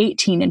like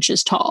 18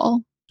 inches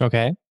tall,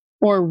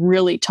 or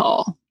really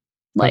tall,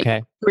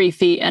 like 3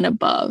 feet and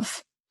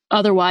above.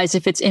 Otherwise,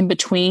 if it's in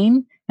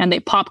between and they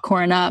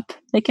popcorn up,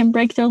 they can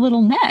break their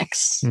little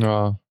necks,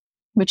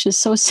 which is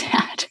so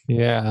sad.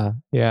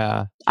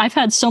 Yeah. I've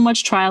had so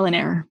much trial and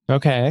error.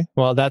 Okay.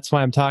 Well, that's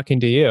why I'm talking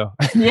to you.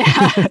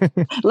 Yeah.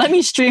 Let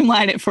me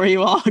streamline it for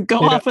you all. Go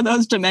off of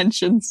those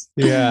dimensions.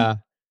 Yeah.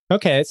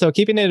 Okay. So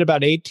keeping it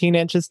about 18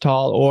 inches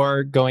tall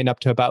or going up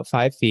to about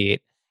 5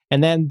 feet.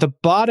 And then the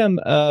bottom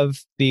of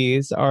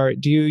these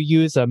do you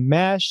use a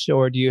mesh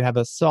or do you have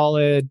a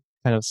solid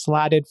kind of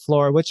slatted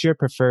floor? What's your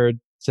preferred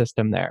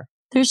system there?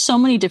 There's so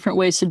many different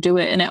ways to do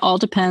it, and it all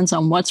depends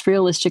on what's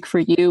realistic for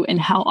you and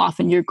how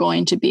often you're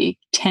going to be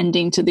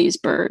tending to these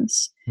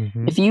birds.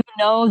 Mm-hmm. If you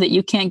know that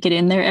you can't get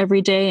in there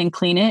every day and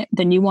clean it,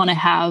 then you want to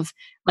have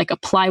like a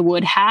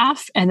plywood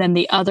half, and then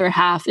the other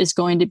half is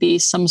going to be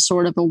some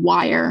sort of a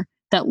wire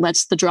that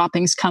lets the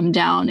droppings come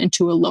down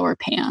into a lower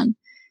pan.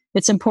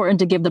 It's important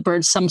to give the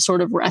birds some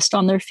sort of rest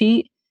on their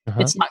feet.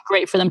 It's not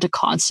great for them to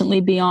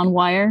constantly be on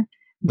wire.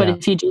 But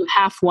if you do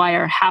half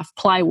wire, half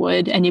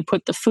plywood, and you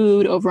put the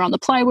food over on the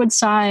plywood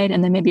side,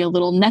 and then maybe a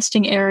little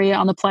nesting area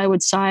on the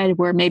plywood side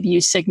where maybe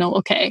you signal,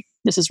 okay,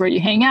 this is where you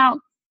hang out.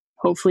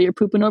 Hopefully you're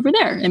pooping over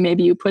there. And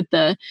maybe you put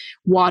the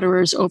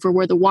waterers over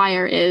where the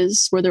wire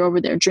is, where they're over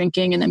there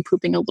drinking and then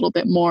pooping a little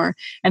bit more.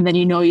 And then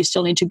you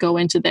still need to go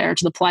into there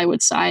to the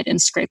plywood side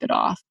and scrape it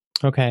off.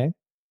 Okay.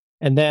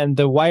 And then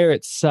the wire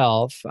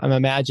itself, I'm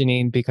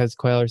imagining because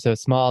quail are so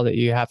small that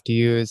you have to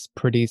use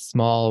pretty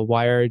small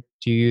wire.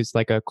 Do you use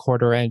like a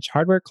 1/4-inch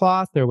hardware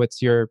cloth, or what's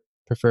your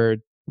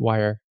preferred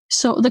wire?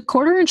 So the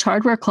 1/4-inch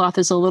hardware cloth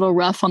is a little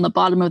rough on the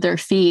bottom of their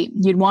feet.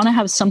 You'd want to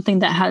have something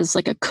that has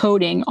like a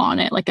coating on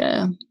it, like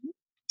a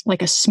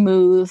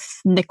smooth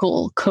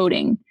nickel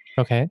coating.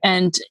 Okay.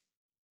 And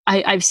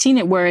I've seen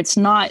it where it's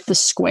not the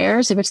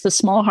squares. If it's the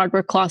small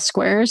hardware cloth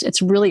squares,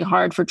 it's really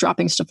hard for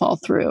droppings to fall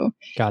through.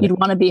 Got it. You'd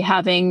want to be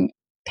having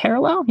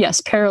parallel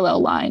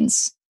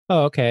lines.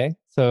 Oh, okay.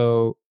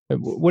 So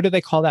what do they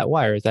call that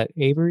wire? Is that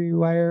aviary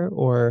wire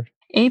or?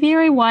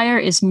 Aviary wire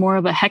is more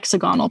of a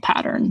hexagonal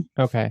pattern.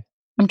 Okay.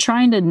 I'm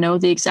trying to know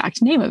the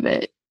exact name of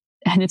it,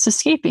 and it's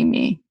escaping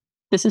me.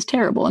 This is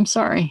terrible. I'm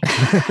sorry.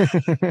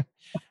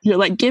 You're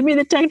like, give me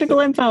the technical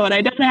info, and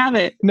I don't have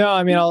it. No,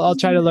 I mean, I'll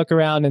try to look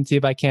around and see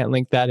if I can't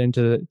link that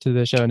into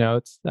the show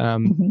notes.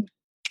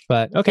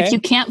 But okay. If you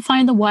can't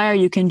find the wire,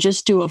 you can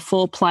just do a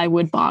full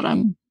plywood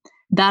bottom.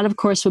 That, of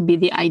course, would be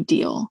the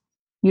ideal.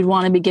 You'd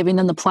want to be giving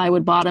them the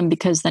plywood bottom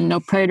because then no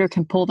predator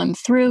can pull them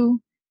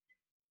through.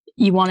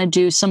 You want to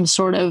do some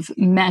sort of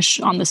mesh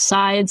on the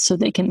sides so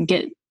they can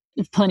get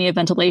plenty of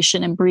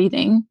ventilation and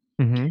breathing.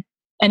 Mm-hmm.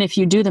 And if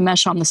you do the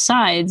mesh on the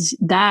sides,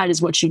 that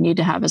is what you need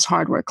to have as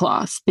hardware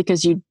cloth,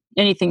 because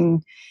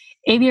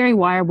aviary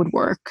wire would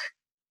work.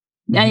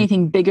 Mm-hmm.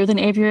 Anything bigger than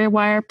aviary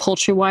wire,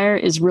 poultry wire,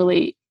 is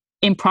really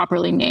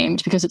improperly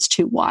named because it's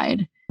too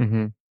wide.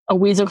 Mm-hmm. A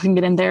weasel can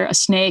get in there, a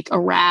snake, a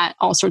rat,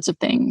 all sorts of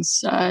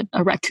things.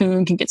 A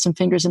raccoon can get some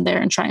fingers in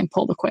there and try and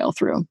pull the quail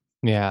through.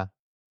 Yeah.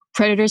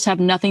 Predators have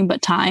nothing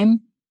but time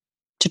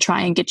to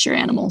try and get your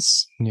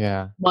animals.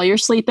 Yeah. While you're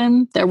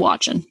sleeping, they're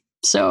watching.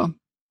 So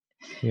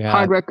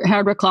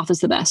hardware cloth is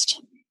the best.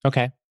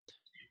 Okay.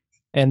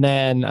 And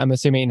then I'm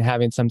assuming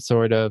having some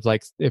sort of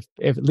like, if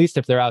at least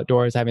if they're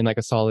outdoors, having like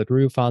a solid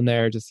roof on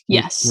there, just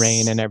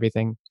rain and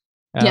everything.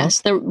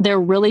 Yes, they're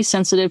really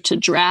sensitive to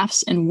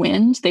drafts and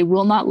wind. They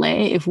will not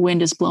lay if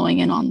wind is blowing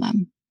in on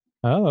them.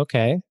 Oh,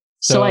 okay.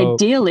 So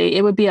ideally,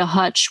 it would be a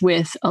hutch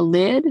with a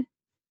lid,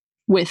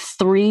 with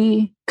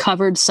 3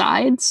 covered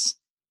sides,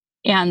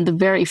 and the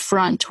very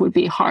front would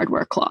be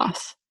hardware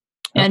cloth.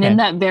 And in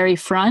that very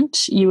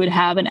front, you would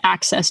have an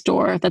access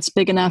door that's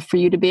big enough for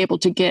you to be able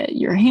to get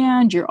your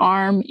hand, your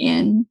arm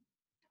in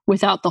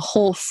without the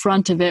whole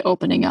front of it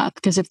opening up.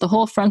 Because if the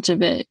whole front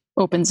of it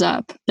opens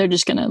up, they're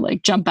just going to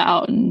like jump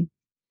out and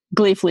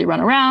gleefully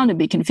run around and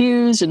be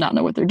confused and not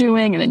know what they're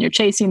doing. And then you're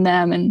chasing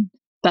them. And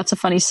that's a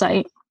funny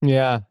sight.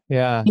 Yeah.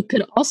 Yeah. You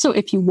could also,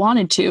 if you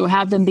wanted to,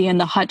 have them be in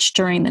the hutch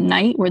during the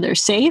night where they're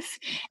safe,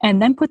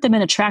 and then put them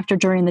in a tractor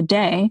during the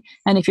day.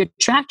 And if you're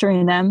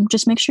tractoring them,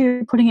 just make sure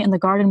you're putting it in the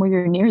garden where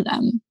you're near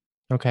them.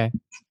 Okay.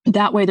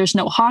 That way there's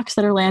no hawks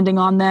that are landing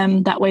on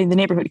them. That way the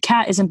neighborhood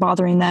cat isn't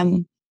bothering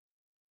them.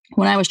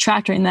 When I was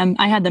tractoring them,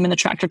 I had them in the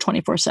tractor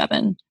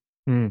 24/7.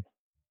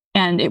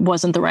 And it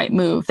wasn't the right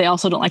move. They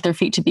also don't like their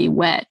feet to be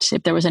wet.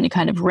 If there was any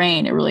kind of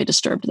rain, it really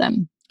disturbed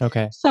them.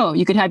 Okay. So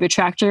you could have your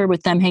tractor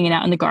with them hanging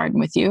out in the garden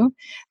with you.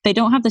 They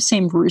don't have the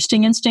same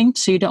roosting instinct,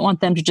 so you don't want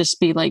them to just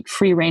be like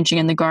free ranging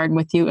in the garden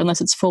with you unless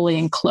it's fully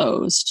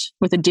enclosed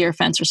with a deer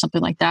fence or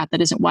something like that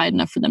isn't wide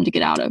enough for them to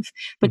get out of.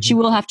 But you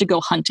will have to go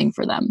hunting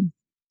for them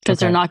because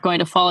they're not going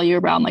to follow you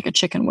around like a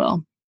chicken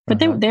will. But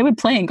they would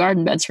play in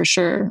garden beds for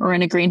sure, or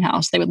in a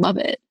greenhouse. They would love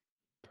it.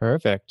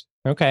 Perfect.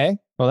 Okay.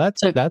 Well,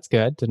 that's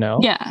good to know.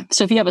 Yeah.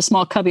 So if you have a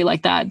small cubby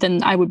like that,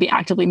 then I would be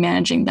actively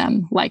managing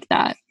them like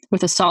that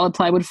with a solid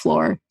plywood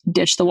floor,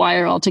 ditch the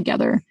wire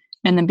altogether,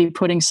 and then be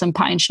putting some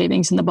pine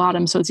shavings in the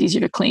bottom so it's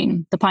easier to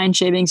clean. The pine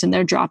shavings and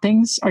their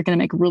droppings are going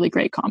to make really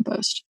great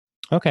compost.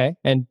 Okay.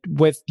 And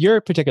with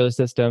your particular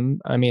system,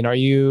 I mean, are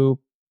you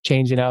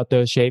changing out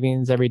those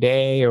shavings every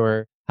day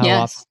or how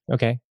often?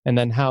 Okay. And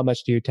then how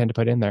much do you tend to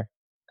put in there?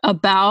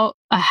 About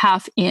a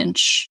 1/2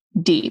 inch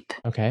deep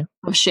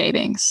of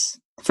shavings.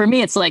 For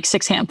me, it's like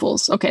 6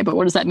 handfuls. Okay, but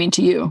what does that mean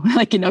to you?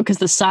 Because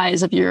the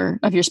size of your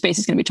space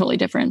is going to be totally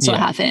different. So a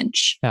 1/2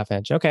 inch. 1/2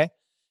 inch. Okay.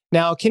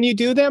 Now, can you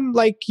do them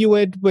like you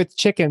would with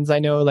chickens? I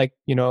know,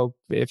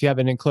 if you have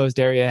an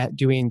enclosed area,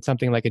 doing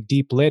something like a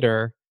deep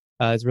litter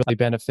is really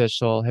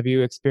beneficial. Have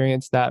you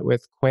experienced that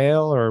with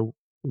quail, or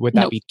would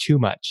that be too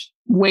much?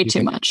 Way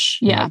too much.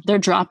 Yeah, their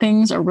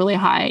droppings are really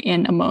high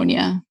in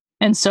ammonia.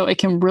 And so it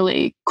can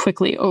really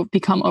quickly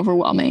become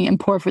overwhelming and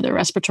poor for their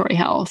respiratory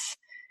health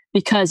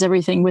because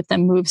everything with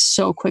them moves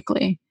so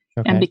quickly.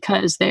 Okay. And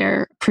because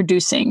they're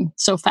producing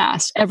so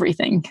fast,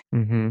 everything.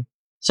 Mm-hmm.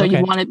 So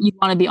you want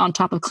to be on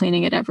top of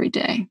cleaning it every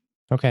day.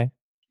 Okay.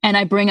 And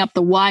I bring up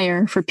the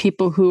wire for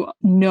people who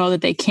know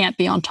that they can't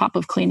be on top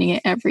of cleaning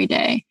it every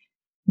day.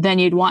 Then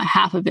you'd want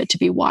half of it to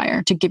be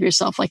wire to give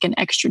yourself like an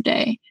extra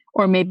day,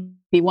 or maybe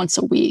once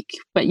a week.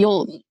 But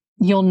you'll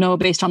know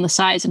based on the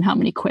size and how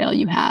many quail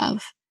you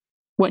have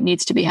what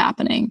needs to be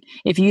happening.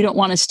 If you don't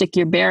want to stick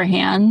your bare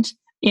hand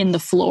in the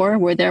floor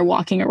where they're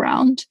walking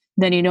around,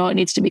 then you know it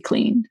needs to be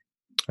cleaned.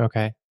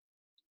 Okay.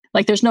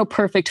 Like there's no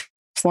perfect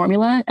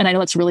formula. And I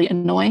know it's really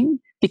annoying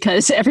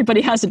because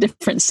everybody has a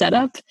different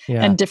setup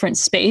and different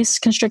space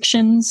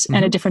constrictions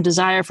and a different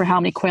desire for how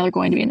many quail are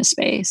going to be in a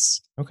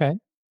space. Okay.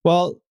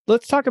 Well,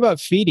 let's talk about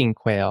feeding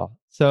quail.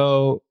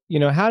 So,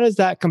 how does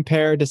that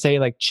compare to, say,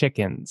 like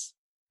chickens?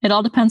 It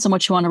all depends on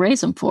what you want to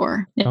raise them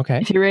for.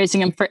 Okay. If you're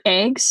raising them for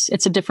eggs,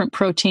 it's a different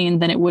protein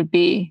than it would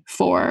be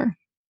for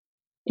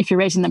if you're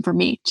raising them for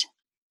meat.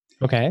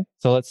 Okay.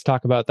 So let's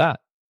talk about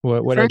that.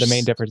 What are the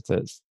main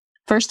differences?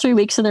 First 3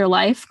 weeks of their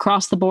life,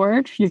 across the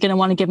board, you're going to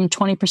want to give them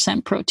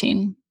 20%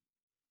 protein.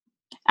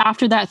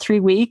 After that 3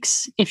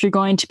 weeks, if you're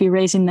going to be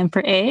raising them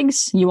for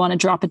eggs, you want to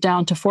drop it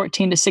down to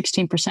 14 to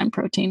 16%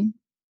 protein.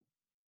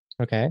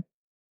 Okay.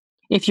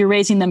 If you're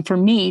raising them for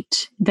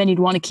meat, then you'd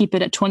want to keep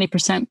it at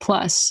 20%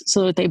 plus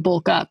so that they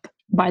bulk up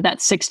by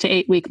that 6 to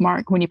 8 week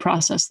mark when you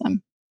process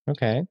them.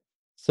 Okay.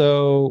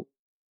 So,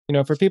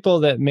 for people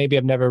that maybe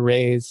have never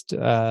raised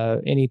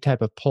any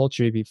type of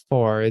poultry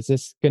before, is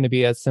this going to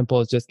be as simple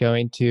as just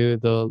going to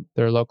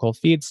their local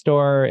feed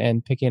store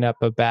and picking up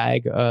a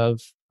bag of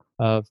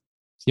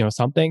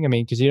something? I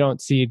mean, because you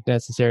don't see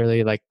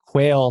necessarily like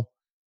quail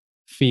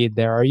feed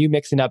there. Are you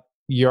mixing up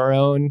your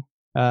own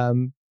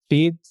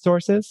feed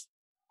sources?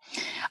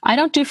 I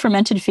don't do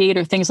fermented feed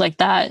or things like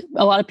that.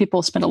 A lot of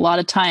people spend a lot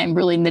of time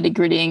really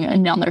nitty-grittying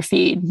on their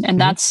feed. And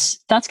that's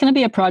going to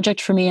be a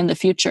project for me in the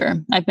future.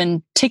 I've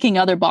been ticking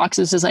other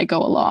boxes as I go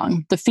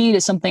along. The feed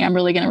is something I'm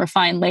really going to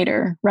refine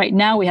later. Right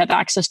now, we have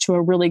access to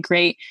a really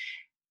great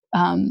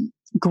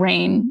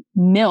grain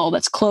mill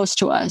that's close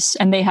to us.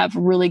 And they have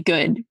really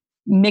good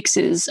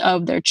mixes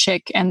of their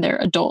chick and their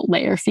adult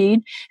layer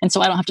feed. And so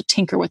I don't have to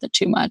tinker with it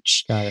too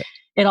much. Got it.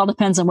 It all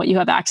depends on what you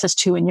have access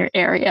to in your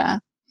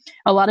area.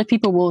 A lot of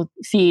people will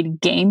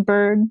feed game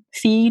bird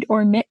feed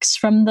or mix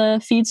from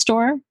the feed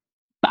store,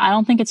 but I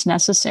don't think it's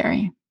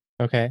necessary.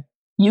 Okay.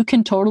 You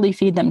can totally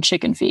feed them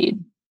chicken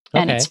feed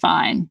and it's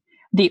fine.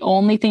 The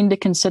only thing to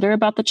consider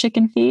about the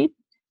chicken feed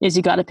is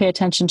you got to pay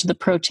attention to the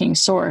protein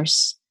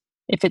source,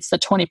 if it's the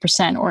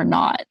 20% or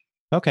not.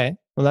 Okay.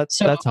 Well,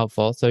 that's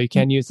helpful. So you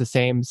can use the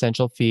same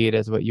essential feed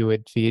as what you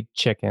would feed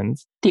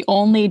chickens. The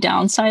only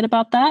downside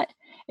about that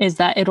is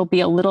that it'll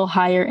be a little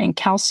higher in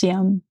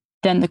calcium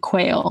than the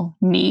quail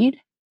need.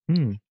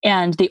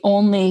 And the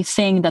only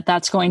thing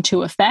that's going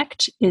to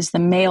affect is the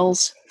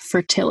male's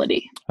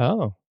fertility.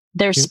 Oh.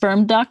 Their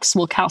sperm ducts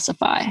will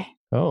calcify.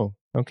 Oh,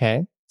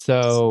 okay.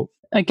 So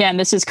again,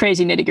 this is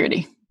crazy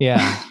nitty-gritty.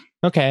 Yeah.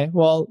 Okay.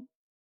 Well,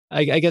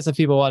 I guess if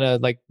people want to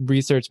like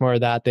research more of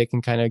that, they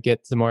can kind of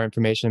get some more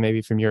information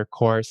maybe from your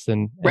course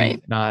and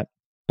not.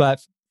 But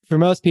for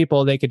most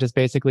people, they could just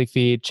basically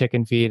feed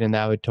chicken feed and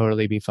that would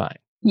totally be fine.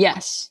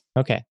 Yes.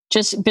 Okay.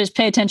 Just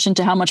pay attention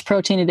to how much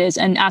protein it is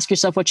and ask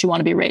yourself what you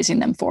want to be raising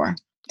them for.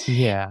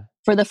 Yeah.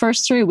 For the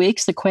first 3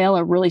 weeks, the quail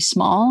are really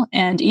small,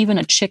 and even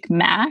a chick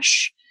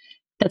mash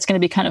that's going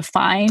to be kind of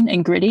fine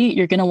and gritty,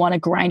 you're going to want to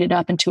grind it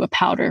up into a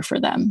powder for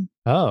them.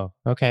 Oh,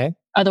 okay.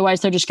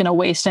 Otherwise, they're just going to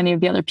waste any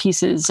of the other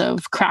pieces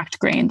of cracked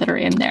grain that are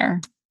in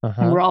there.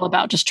 And we're all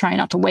about just trying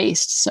not to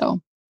waste.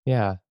 So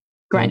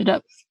grind it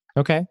up.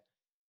 Okay.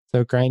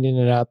 So grinding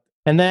it up.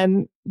 And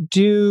then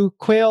do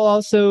quail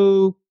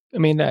also, I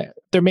mean,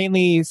 they're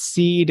mainly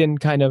seed and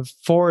kind of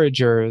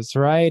foragers,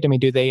 right? I mean,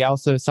 do they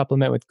also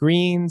supplement with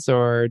greens,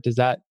 or does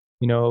that,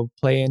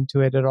 play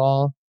into it at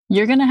all?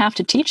 You're going to have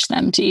to teach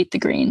them to eat the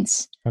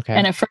greens. Okay.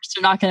 And at first,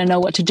 they're not going to know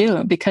what to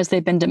do because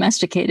they've been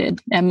domesticated.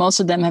 And most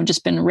of them have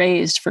just been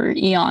raised for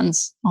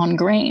eons on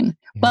grain.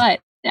 Yeah. But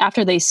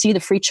after they see the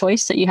free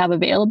choice that you have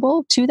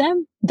available to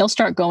them, they'll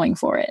start going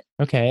for it.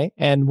 Okay.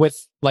 And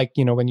with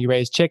when you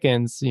raise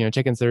chickens,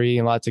 chickens that are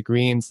eating lots of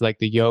greens, like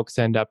the yolks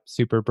end up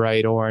super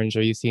bright orange.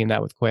 Are you seeing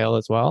that with quail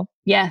as well?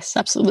 Yes,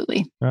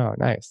 absolutely. Oh,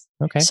 nice.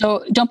 Okay.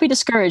 So don't be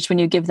discouraged when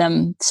you give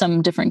them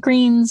some different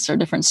greens or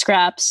different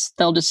scraps.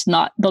 They'll just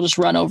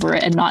run over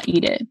it and not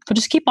eat it. But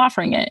just keep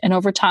offering it. And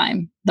over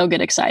time, they'll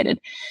get excited,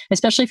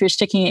 especially if you're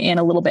sticking it in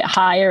a little bit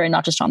higher and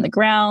not just on the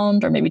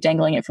ground, or maybe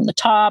dangling it from the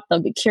top. They'll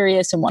get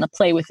curious and want to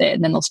play with it.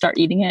 And then they'll start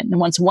eating it. And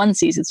once one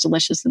sees it's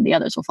delicious, then the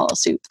others will follow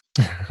suit.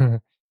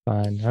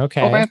 Fun.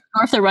 Okay.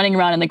 Or if they're running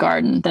around in the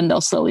garden, then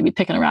they'll slowly be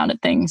picking around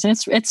at things. And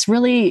it's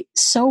really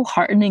so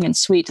heartening and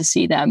sweet to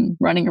see them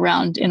running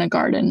around in a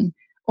garden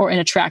or in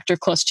a tractor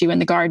close to you in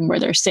the garden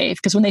where they're safe.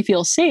 Because when they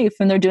feel safe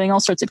and they're doing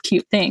all sorts of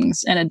cute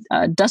things, and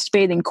a dust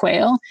bathing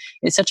quail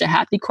is such a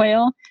happy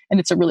quail, and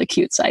it's a really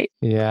cute sight.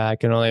 Yeah, I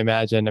can only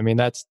imagine. I mean,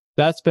 that's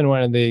that's been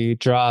one of the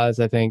draws,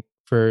 I think,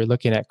 for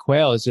looking at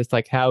quail is just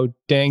like how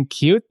dang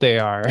cute they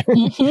are.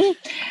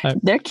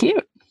 They're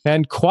cute.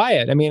 And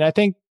quiet. I mean, I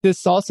think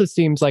this also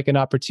seems like an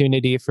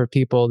opportunity for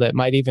people that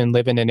might even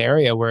live in an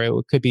area where it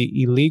could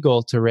be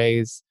illegal to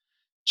raise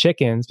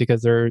chickens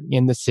because they're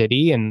in the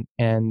city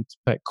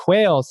but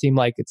quail seem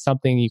like it's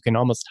something you can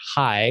almost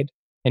hide.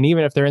 And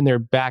even if they're in their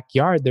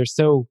backyard, they're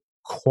so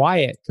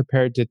quiet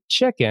compared to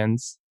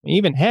chickens,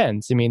 even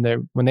hens. I mean,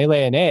 when they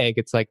lay an egg,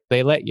 it's like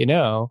they let you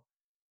know.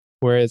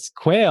 Whereas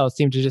quail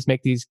seem to just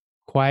make these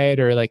quiet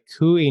or like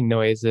cooing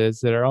noises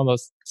that are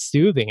almost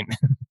soothing.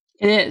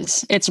 It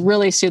is. It's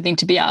really soothing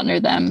to be out near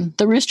them.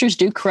 The roosters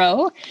do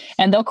crow,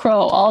 and they'll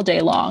crow all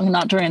day long,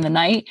 not during the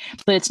night,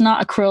 but it's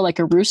not a crow like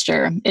a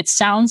rooster. It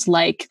sounds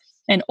like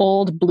an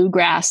old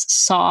bluegrass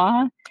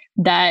saw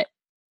that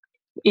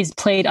is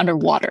played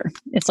underwater.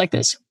 It's like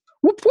this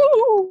whoop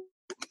woo,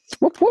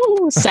 whoop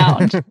woo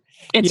sound.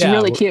 It's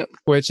really cute.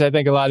 Which I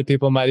think a lot of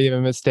people might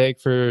even mistake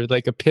for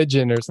like a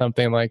pigeon or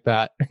something like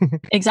that.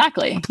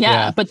 Exactly.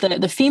 Yeah. But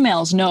the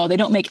females, no, they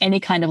don't make any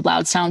kind of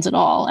loud sounds at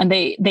all. And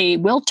they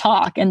will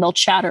talk and they'll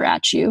chatter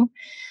at you.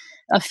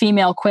 A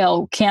female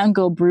quail can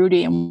go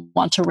broody and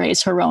want to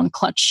raise her own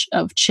clutch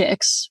of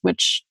chicks,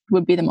 which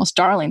would be the most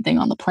darling thing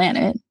on the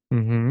planet.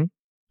 Mm-hmm.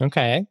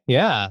 Okay.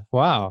 Yeah.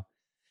 Wow.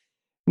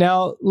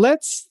 Now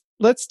let's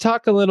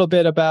talk a little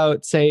bit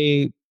about,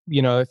 say,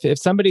 if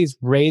somebody's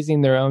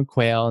raising their own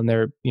quail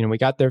and we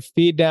got their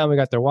feed down, we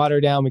got their water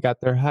down, we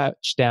got their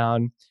hutch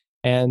down,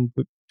 and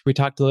we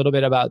talked a little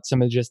bit about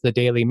some of just the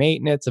daily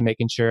maintenance and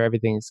making sure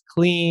everything's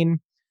clean.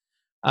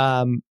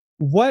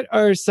 What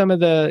are some of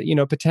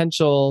the,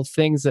 potential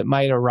things that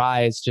might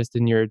arise just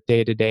in your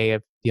day-to-day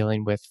of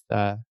dealing with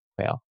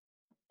quail?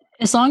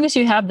 As long as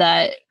you have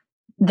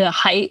the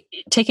height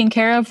taken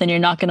care of, then you're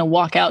not going to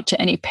walk out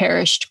to any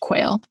perished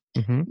quail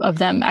of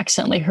them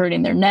accidentally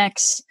hurting their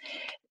necks.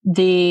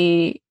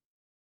 The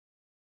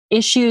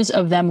issues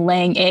of them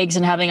laying eggs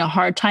and having a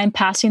hard time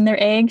passing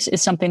their eggs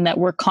is something that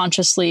we're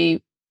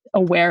consciously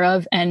aware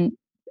of. And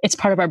it's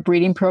part of our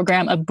breeding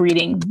program of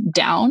breeding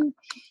down,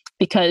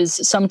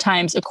 because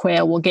sometimes a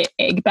quail will get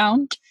egg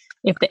bound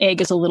if the egg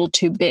is a little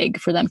too big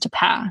for them to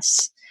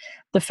pass.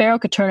 The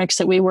Phaeocoturnix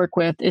that we work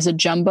with is a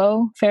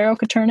jumbo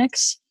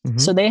Phaeocoturnix.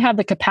 So they have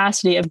the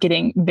capacity of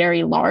getting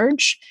very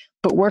large,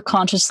 but we're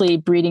consciously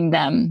breeding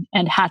them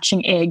and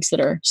hatching eggs that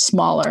are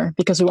smaller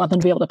because we want them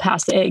to be able to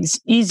pass the eggs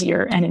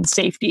easier and in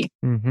safety.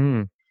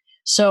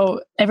 So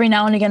every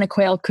now and again, a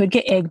quail could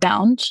get egg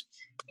bound,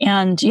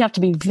 and you have to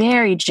be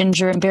very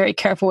ginger and very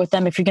careful with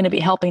them if you're going to be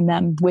helping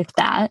them with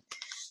that.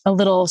 A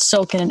little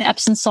soak in an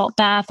Epsom salt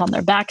bath on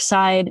their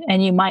backside,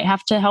 and you might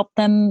have to help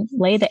them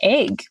lay the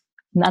egg.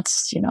 And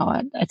that's,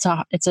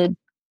 it's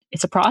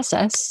a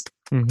process.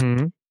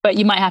 But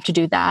you might have to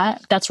do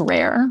that. That's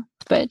rare,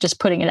 but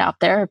just putting it out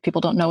there, people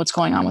don't know what's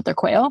going on with their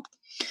quail.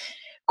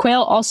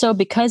 Quail also,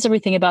 because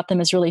everything about them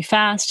is really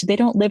fast, they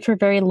don't live for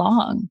very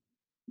long.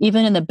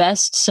 Even in the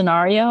best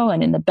scenario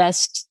and in the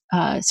best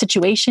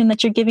situation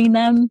that you're giving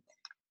them,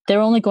 they're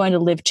only going to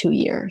live 2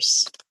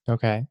 years.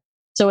 Okay.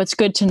 So it's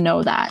good to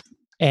know that.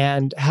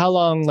 And how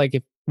long,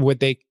 would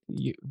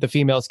the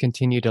females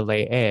continue to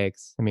lay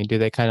eggs? I mean, do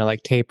they kind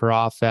of taper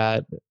off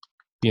at,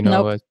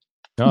 Nope.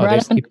 No, they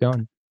just keep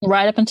going.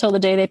 Right up until the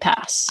day they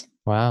pass.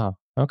 Wow.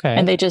 Okay.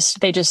 And they just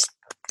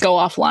go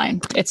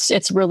offline.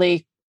 It's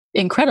really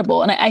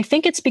incredible. And I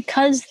think it's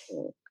because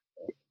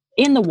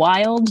in the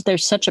wild,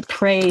 there's such a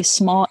prey,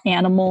 small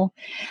animal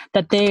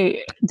that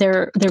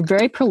they're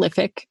very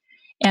prolific,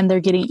 and they're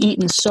getting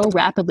eaten so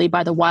rapidly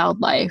by the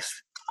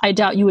wildlife. I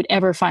doubt you would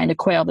ever find a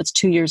quail that's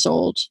 2 years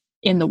old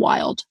in the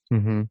wild.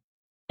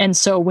 And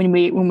so when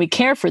we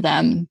care for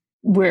them,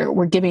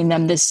 we're giving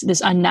them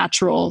this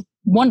unnatural,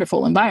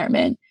 wonderful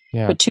environment.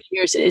 Yeah. But 2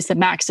 years is the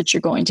max that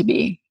you're going to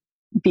be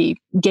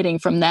getting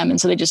from them, and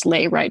so they just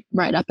lay right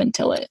up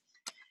until it.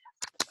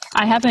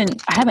 I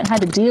haven't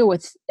had to deal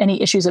with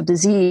any issues of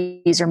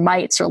disease or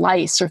mites or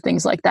lice or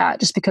things like that,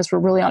 just because we're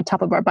really on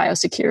top of our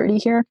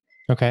biosecurity here.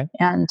 Okay.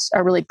 And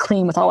are really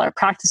clean with all our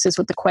practices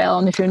with the quail.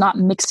 And if you're not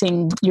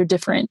mixing your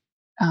different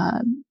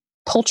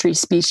poultry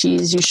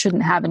species, you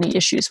shouldn't have any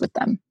issues with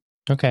them.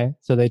 Okay,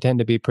 so they tend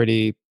to be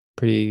pretty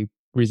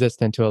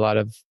resistant to a lot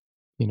of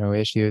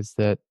issues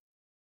that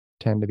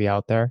tend to be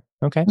out there.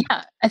 Okay.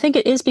 Yeah, I think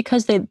it is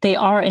because they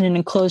are in an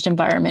enclosed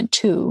environment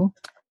too.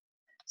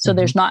 So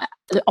there's not,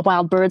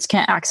 wild birds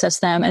can't access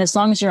them. And as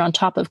long as you're on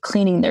top of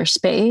cleaning their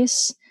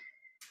space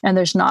and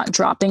there's not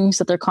droppings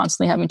that they're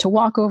constantly having to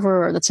walk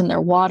over or that's in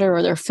their water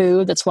or their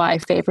food, that's why I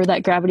favor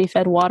that gravity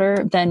fed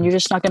water, then you're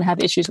just not going to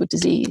have issues with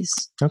disease.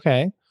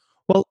 Okay.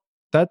 Well,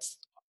 that's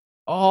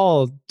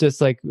all just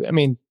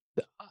the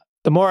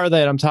more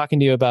that I'm talking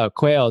to you about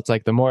quail, it's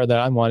the more that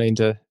I'm wanting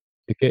to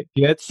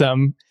get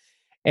some.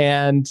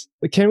 And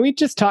can we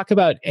just talk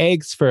about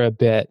eggs for a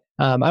bit?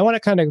 I want to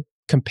kind of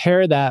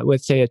compare that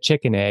with, say, a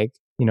chicken egg.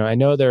 I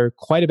know they're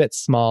quite a bit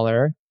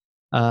smaller,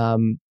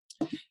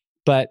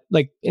 but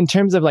in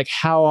terms of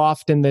how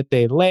often that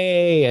they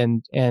lay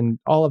and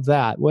all of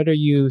that, what are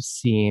you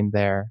seeing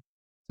there?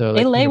 So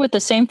They like, lay with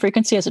the same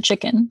frequency as a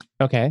chicken.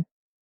 okay,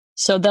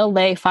 So they'll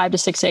lay 5 to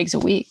 6 eggs a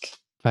week.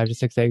 5 to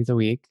 6 eggs a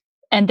week.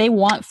 And they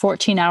want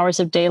 14 hours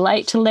of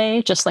daylight to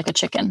lay, just like a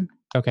chicken.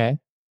 Okay.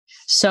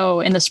 So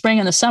in the spring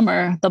and the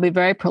summer, they'll be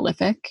very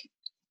prolific.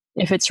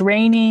 If it's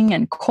raining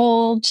and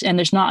cold and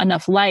there's not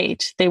enough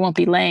light, they won't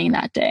be laying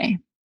that day.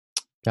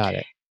 Got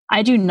it.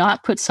 I do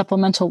not put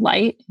supplemental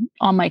light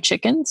on my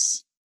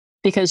chickens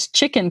because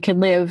chicken can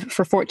live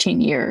for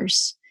 14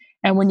 years.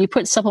 And when you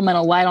put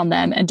supplemental light on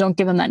them and don't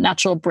give them that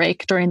natural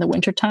break during the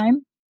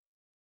wintertime,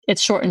 it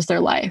shortens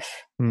their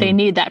life. They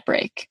need that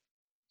break.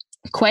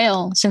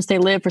 Quail, since they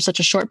live for such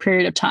a short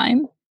period of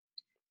time,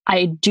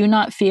 I do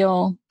not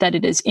feel that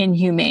it is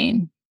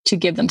inhumane to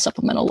give them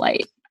supplemental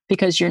light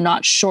because you're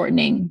not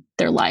shortening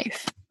their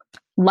life.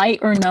 Light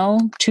or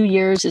no, 2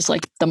 years is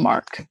like the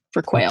mark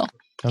for quail.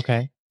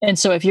 Okay. And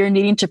so if you're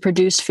needing to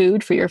produce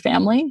food for your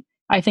family,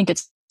 I think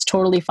it's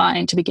totally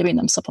fine to be giving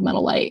them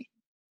supplemental light.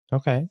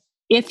 Okay.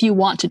 If you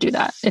want to do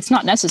that, it's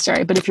not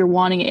necessary, but if you're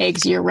wanting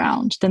eggs year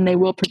round, then they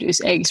will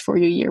produce eggs for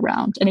you year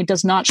round and it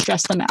does not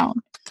stress them out.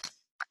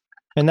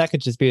 And that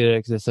could just be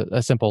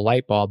a simple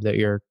light bulb that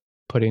you're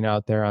putting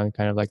out there on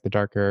kind of like the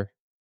darker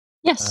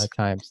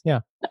times. Yeah.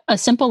 A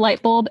simple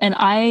light bulb. And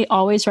I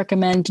always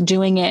recommend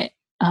doing it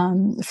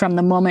from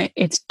the moment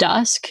it's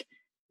dusk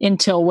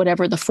until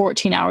whatever the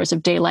 14 hours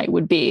of daylight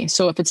would be.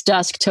 So if it's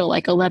dusk till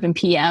like 11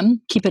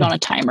 p.m., keep it on a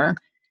timer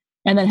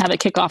and then have it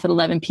kick off at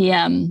 11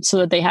 p.m. so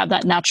that they have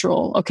that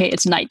natural, okay,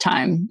 it's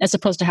nighttime, as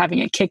opposed to having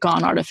it kick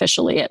on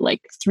artificially at like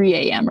 3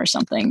 a.m. or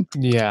something.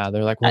 Yeah.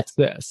 They're like, what's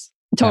this?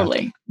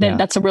 Totally. Yeah. Then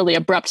that's a really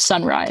abrupt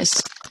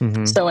sunrise.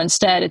 Mm-hmm. So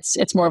instead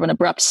it's more of an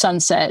abrupt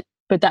sunset,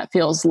 but that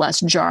feels less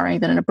jarring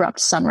than an abrupt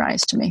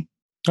sunrise to me.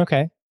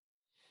 Okay.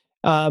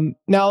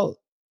 Now,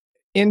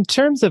 in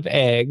terms of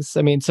eggs,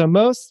 I mean, so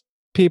most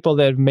people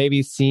that have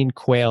maybe seen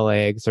quail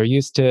eggs are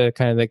used to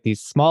kind of like these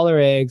smaller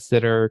eggs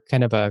that are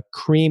kind of a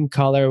cream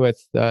color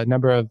with a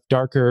number of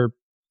darker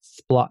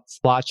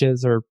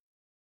splotches, or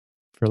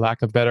for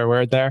lack of a better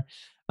word there,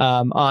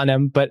 on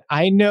them. But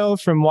I know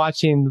from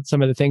watching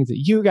some of the things that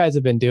you guys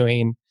have been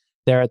doing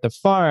there at the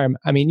farm,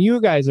 I mean,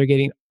 you guys are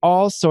getting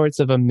all sorts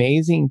of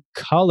amazing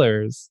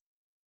colors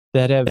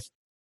that have,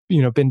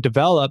 been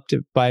developed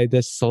by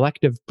this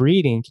selective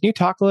breeding. Can you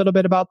talk a little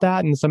bit about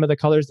that and some of the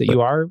colors that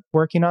you are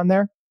working on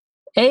there?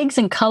 Eggs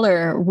and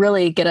color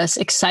really get us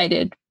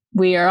excited.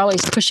 We are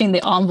always pushing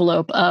the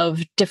envelope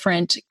of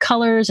different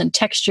colors and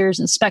textures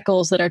and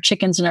speckles that our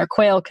chickens and our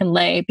quail can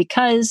lay,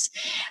 because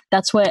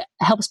that's what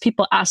helps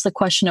people ask the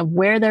question of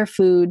where their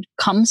food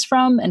comes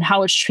from and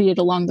how it's treated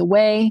along the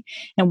way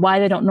and why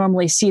they don't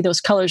normally see those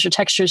colors or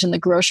textures in the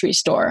grocery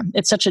store.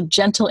 It's such a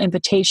gentle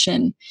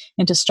invitation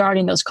into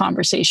starting those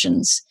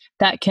conversations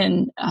that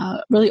can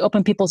really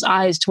open people's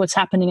eyes to what's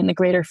happening in the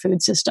greater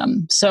food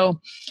system. So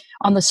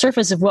on the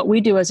surface of what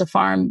we do as a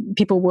farm,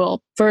 people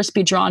will first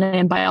be drawn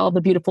in by all of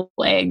the beautiful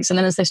eggs. And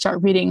then as they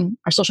start reading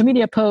our social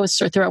media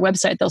posts or through our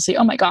website, they'll see,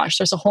 oh my gosh,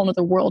 there's a whole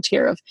other world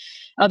here of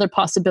other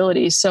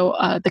possibilities. So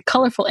the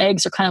colorful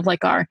eggs are kind of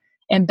like our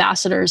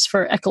ambassadors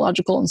for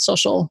ecological and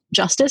social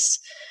justice.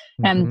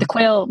 Mm-hmm. And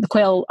the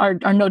quail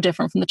are no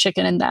different from the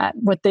chicken in that.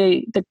 What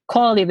the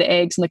quality of the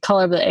eggs and the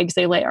color of the eggs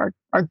they lay are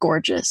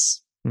gorgeous.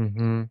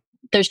 Mm-hmm.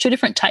 There's two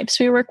different types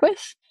we work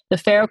with. The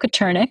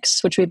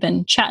Phaeocoturnix, which we've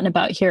been chatting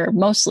about here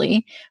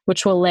mostly,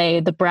 which will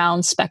lay the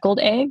brown speckled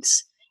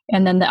eggs.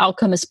 And then the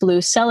Alchemist Blue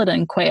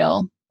Celadon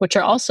quail, which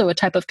are also a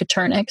type of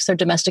Coturnix. They're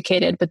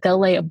domesticated, but they'll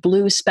lay a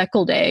blue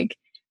speckled egg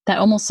that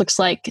almost looks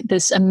like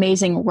this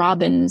amazing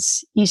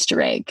robin's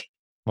Easter egg.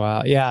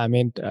 Wow. Yeah. I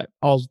mean,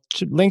 I'll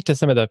link to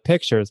some of the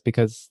pictures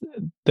because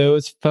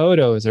those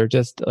photos are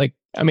just like,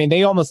 I mean,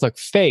 they almost look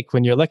fake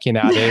when you're looking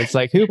at it. It's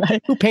like, who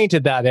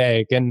painted that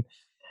egg? And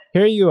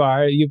here you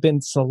are, you've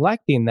been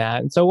selecting that.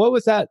 And so what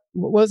was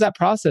that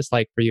process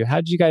like for you? How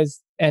did you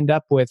guys end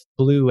up with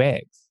blue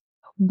eggs?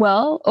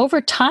 Well, over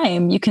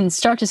time, you can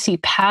start to see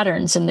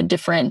patterns in the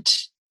different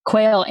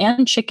quail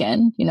and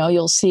chicken.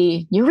 You'll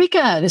see,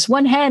 Eureka, this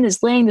one hen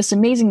is laying this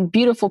amazing,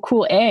 beautiful,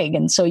 cool egg.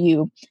 And so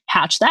you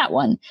hatch that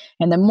one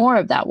and then more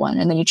of that one.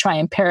 And then you try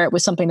and pair it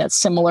with something that's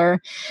similar.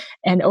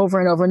 And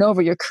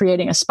over, you're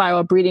creating a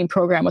spiral breeding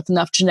program with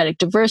enough genetic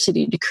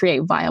diversity to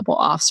create viable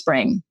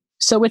offspring.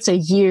 So it's a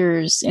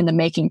years in the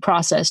making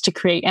process to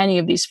create any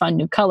of these fun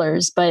new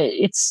colors, but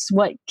it's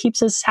what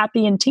keeps us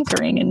happy and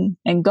tinkering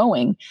and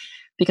going,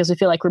 because we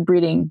feel like we're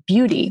breeding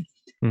beauty.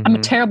 Mm-hmm. I'm a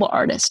terrible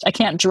artist. I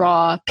can't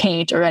draw,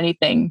 paint, or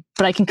anything,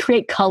 but I can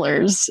create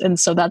colors. And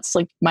so that's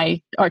like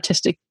my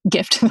artistic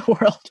gift to the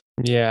world.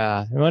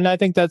 Yeah. Well, and I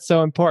think that's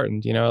so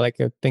important. Like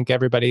I think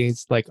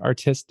everybody's like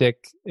artistic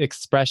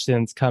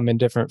expressions come in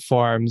different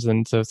forms.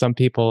 And so some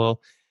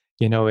people,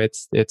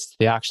 it's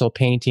the actual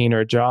painting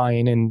or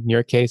drawing. In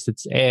your case,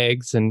 it's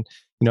eggs. And,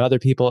 other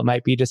people, it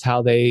might be just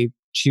how they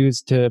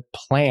choose to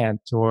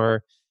plant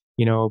or,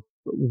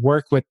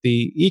 work with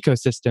the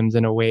ecosystems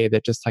in a way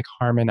that just like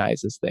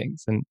harmonizes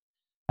things. And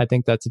I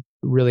think that's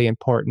really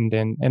important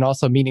and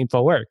also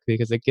meaningful work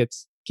because it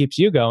keeps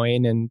you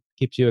going and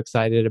keeps you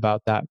excited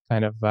about that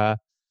kind of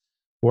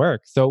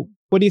work. So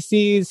what do you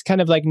see is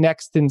kind of like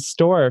next in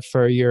store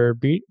for your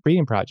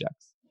breeding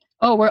projects?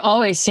 Oh, we're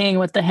always seeing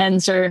what the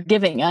hens are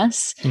giving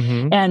us.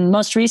 And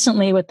most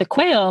recently with the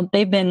quail,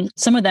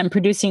 some of them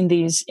producing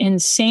these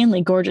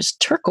insanely gorgeous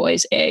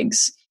turquoise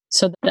eggs.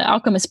 So the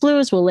Alchemist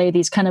Blues will lay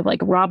these kind of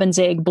like robin's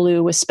egg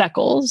blue with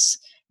speckles.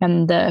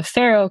 And the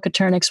Pharaoh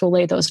Coturnix will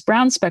lay those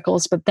brown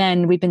speckles. But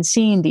then we've been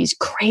seeing these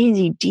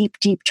crazy deep,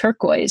 deep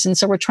turquoise. And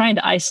so we're trying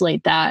to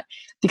isolate that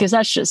because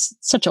that's just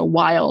such a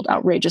wild,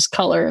 outrageous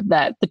color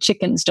that the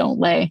chickens don't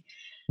lay.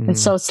 And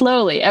so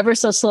slowly, ever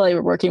so slowly,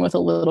 we're working with a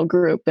little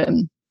group.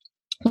 And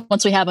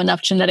once we have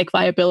enough genetic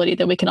viability,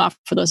 then we can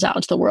offer those out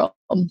into the world.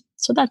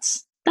 So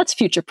that's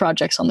future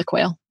projects on the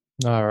quail.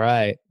 All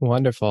right.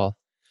 Wonderful.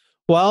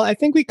 Well, I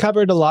think we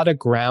covered a lot of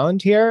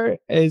ground here.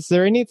 Is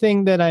there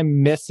anything that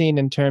I'm missing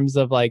in terms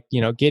of like,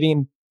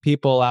 getting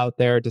people out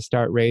there to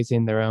start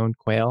raising their own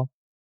quail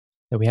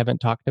that we haven't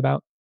talked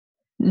about?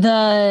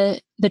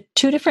 The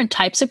two different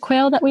types of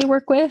quail that we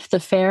work with, the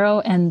Pharaoh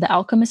and the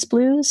Alchemist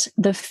Blues,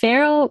 the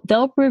Pharaoh,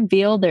 they'll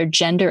reveal their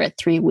gender at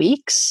 3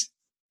 weeks.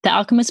 The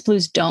Alchemist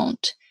Blues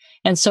don't.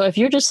 And so if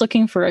you're just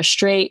looking for a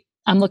straight,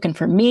 I'm looking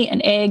for meat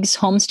and eggs,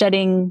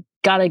 homesteading,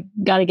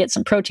 gotta get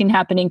some protein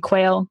happening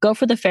quail, go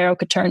for the Pharaoh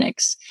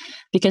Coturnix.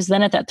 Because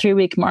then at that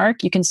 3-week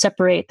mark, you can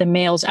separate the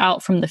males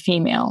out from the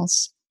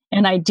females.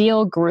 An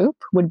ideal group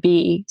would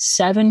be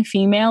 7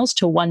 females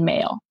to 1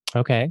 male.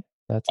 Okay.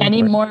 That's Any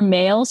important. more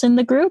males in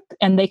the group,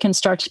 and they can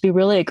start to be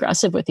really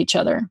aggressive with each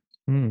other.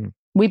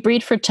 We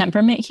breed for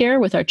temperament here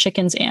with our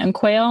chickens and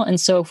quail. And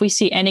so if we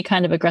see any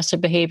kind of aggressive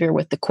behavior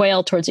with the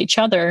quail towards each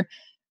other,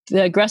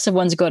 the aggressive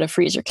ones go to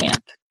freezer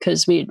camp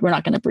because we're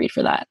not going to breed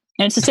for that.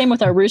 And it's the same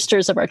with our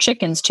roosters of our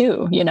chickens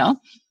too,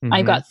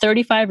 I've got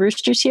 35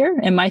 roosters here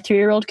and my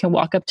 3-year-old can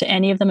walk up to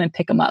any of them and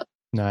pick them up.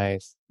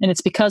 Nice. And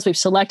it's because we've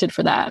selected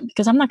for that,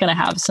 because I'm not going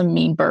to have some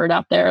mean bird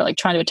out there like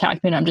trying to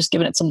attack me and I'm just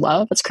giving it some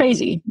love. That's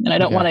crazy. And I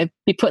don't want to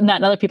be putting that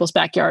in other people's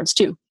backyards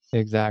too.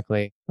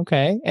 Exactly.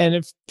 Okay.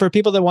 And for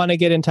people that want to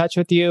get in touch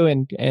with you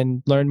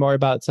and learn more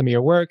about some of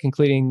your work,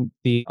 including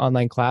the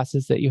online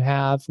classes that you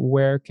have,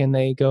 where can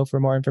they go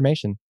for more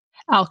information?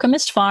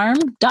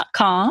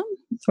 alchemistfarm.com,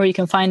 or you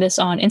can find us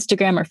on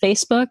Instagram or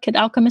Facebook at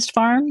Alchemist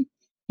Farm.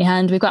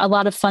 And we've got a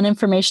lot of fun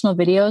informational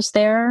videos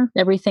there,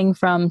 everything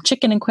from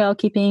chicken and quail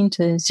keeping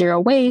to zero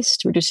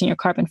waste, reducing your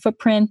carbon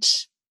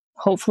footprint,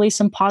 hopefully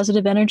some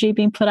positive energy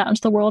being put out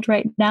into the world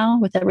right now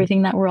with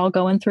everything that we're all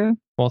going through.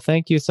 Well,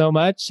 thank you so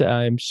much.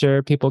 I'm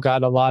sure people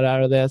got a lot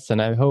out of this,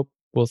 and I hope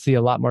we'll see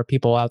a lot more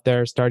people out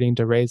there starting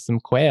to raise some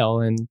quail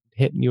and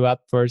hitting you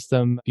up for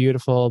some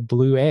beautiful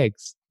blue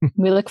eggs.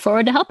 We look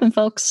forward to helping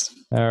folks.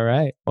 All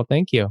right. Well,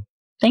 thank you.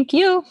 Thank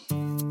you.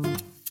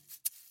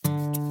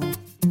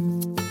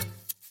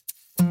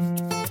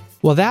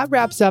 Well, that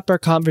wraps up our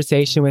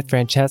conversation with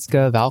Francesca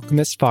of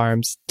Alchemist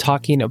Farms,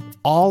 talking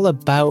all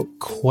about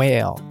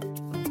quail.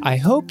 I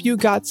hope you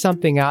got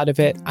something out of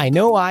it. I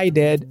know I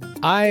did.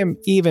 I am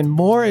even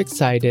more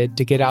excited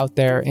to get out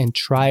there and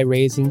try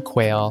raising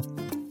quail.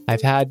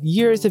 I've had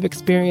years of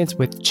experience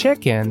with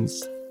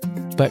chickens,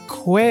 but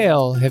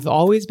quail have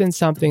always been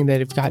something that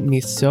have gotten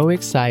me so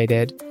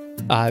excited,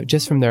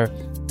 just from their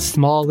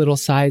small little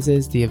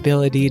sizes, the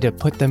ability to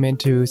put them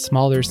into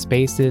smaller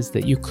spaces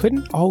that you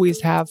couldn't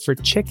always have for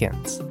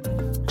chickens.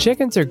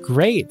 Chickens are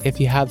great if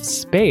you have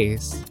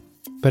space,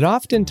 but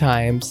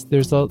oftentimes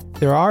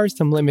there are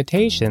some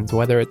limitations,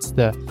 whether it's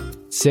the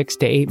 6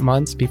 to 8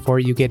 months before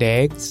you get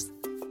eggs,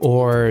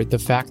 or the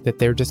fact that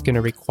they're just going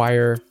to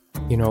require,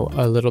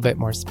 a little bit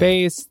more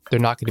space. They're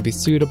not going to be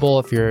suitable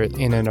if you're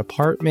in an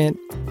apartment.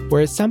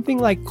 Whereas something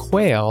like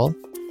quail,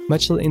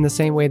 much in the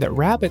same way that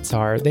rabbits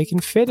are, they can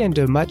fit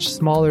into much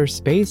smaller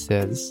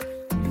spaces.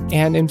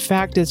 And in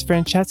fact, as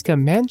Francesca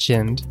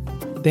mentioned,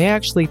 they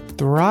actually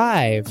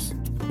thrive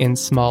in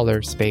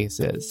smaller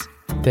spaces,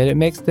 that it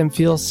makes them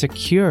feel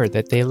secure,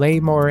 that they lay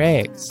more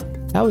eggs.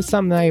 That was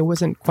something I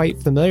wasn't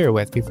quite familiar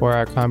with before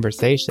our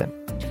conversation.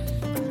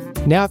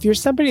 Now, if you're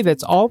somebody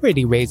that's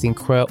already raising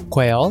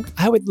quail,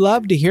 I would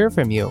love to hear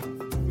from you.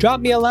 Drop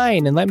me a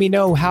line and let me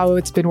know how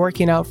it's been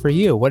working out for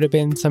you. What have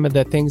been some of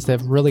the things that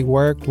have really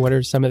worked? What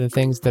are some of the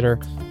things that are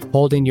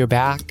holding you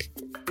back?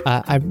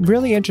 I'm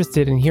really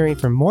interested in hearing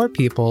from more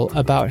people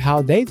about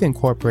how they've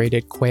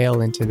incorporated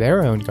quail into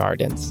their own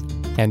gardens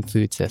and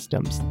food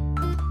systems.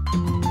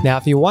 Now,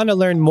 if you want to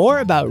learn more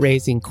about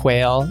raising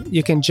quail,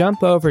 you can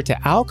jump over to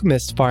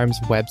Alchemist Farm's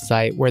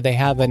website, where they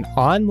have an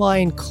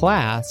online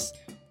class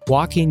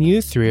walking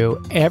you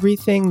through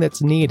everything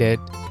that's needed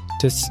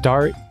to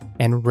start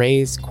and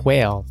raise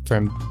quail,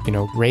 from,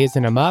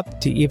 raising them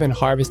up to even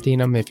harvesting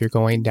them if you're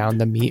going down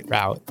the meat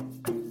route.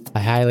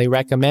 I highly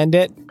recommend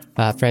it.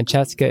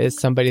 Francesca is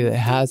somebody that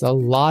has a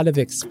lot of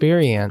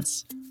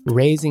experience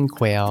raising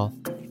quail,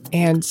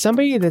 and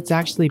somebody that's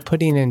actually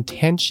putting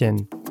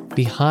intention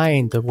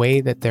behind the way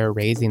that they're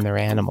raising their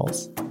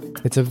animals.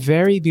 It's a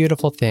very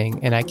beautiful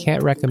thing, and I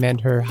can't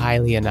recommend her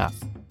highly enough.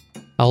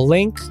 I'll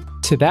link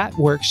to that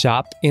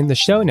workshop in the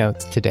show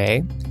notes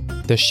today.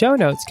 The show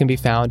notes can be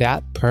found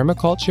at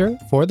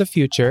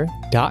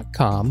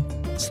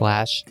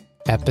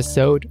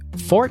permacultureforthefuture.com/episode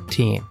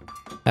 14.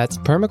 That's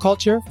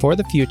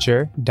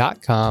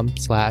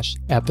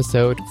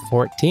permacultureforthefuture.com/episode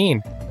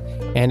 14.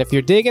 And if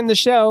you're digging the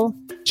show,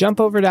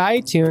 jump over to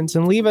iTunes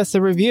and leave us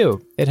a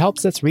review. It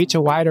helps us reach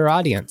a wider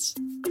audience.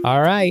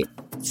 All right,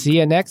 see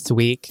you next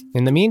week.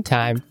 In the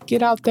meantime,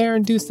 get out there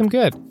and do some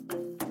good.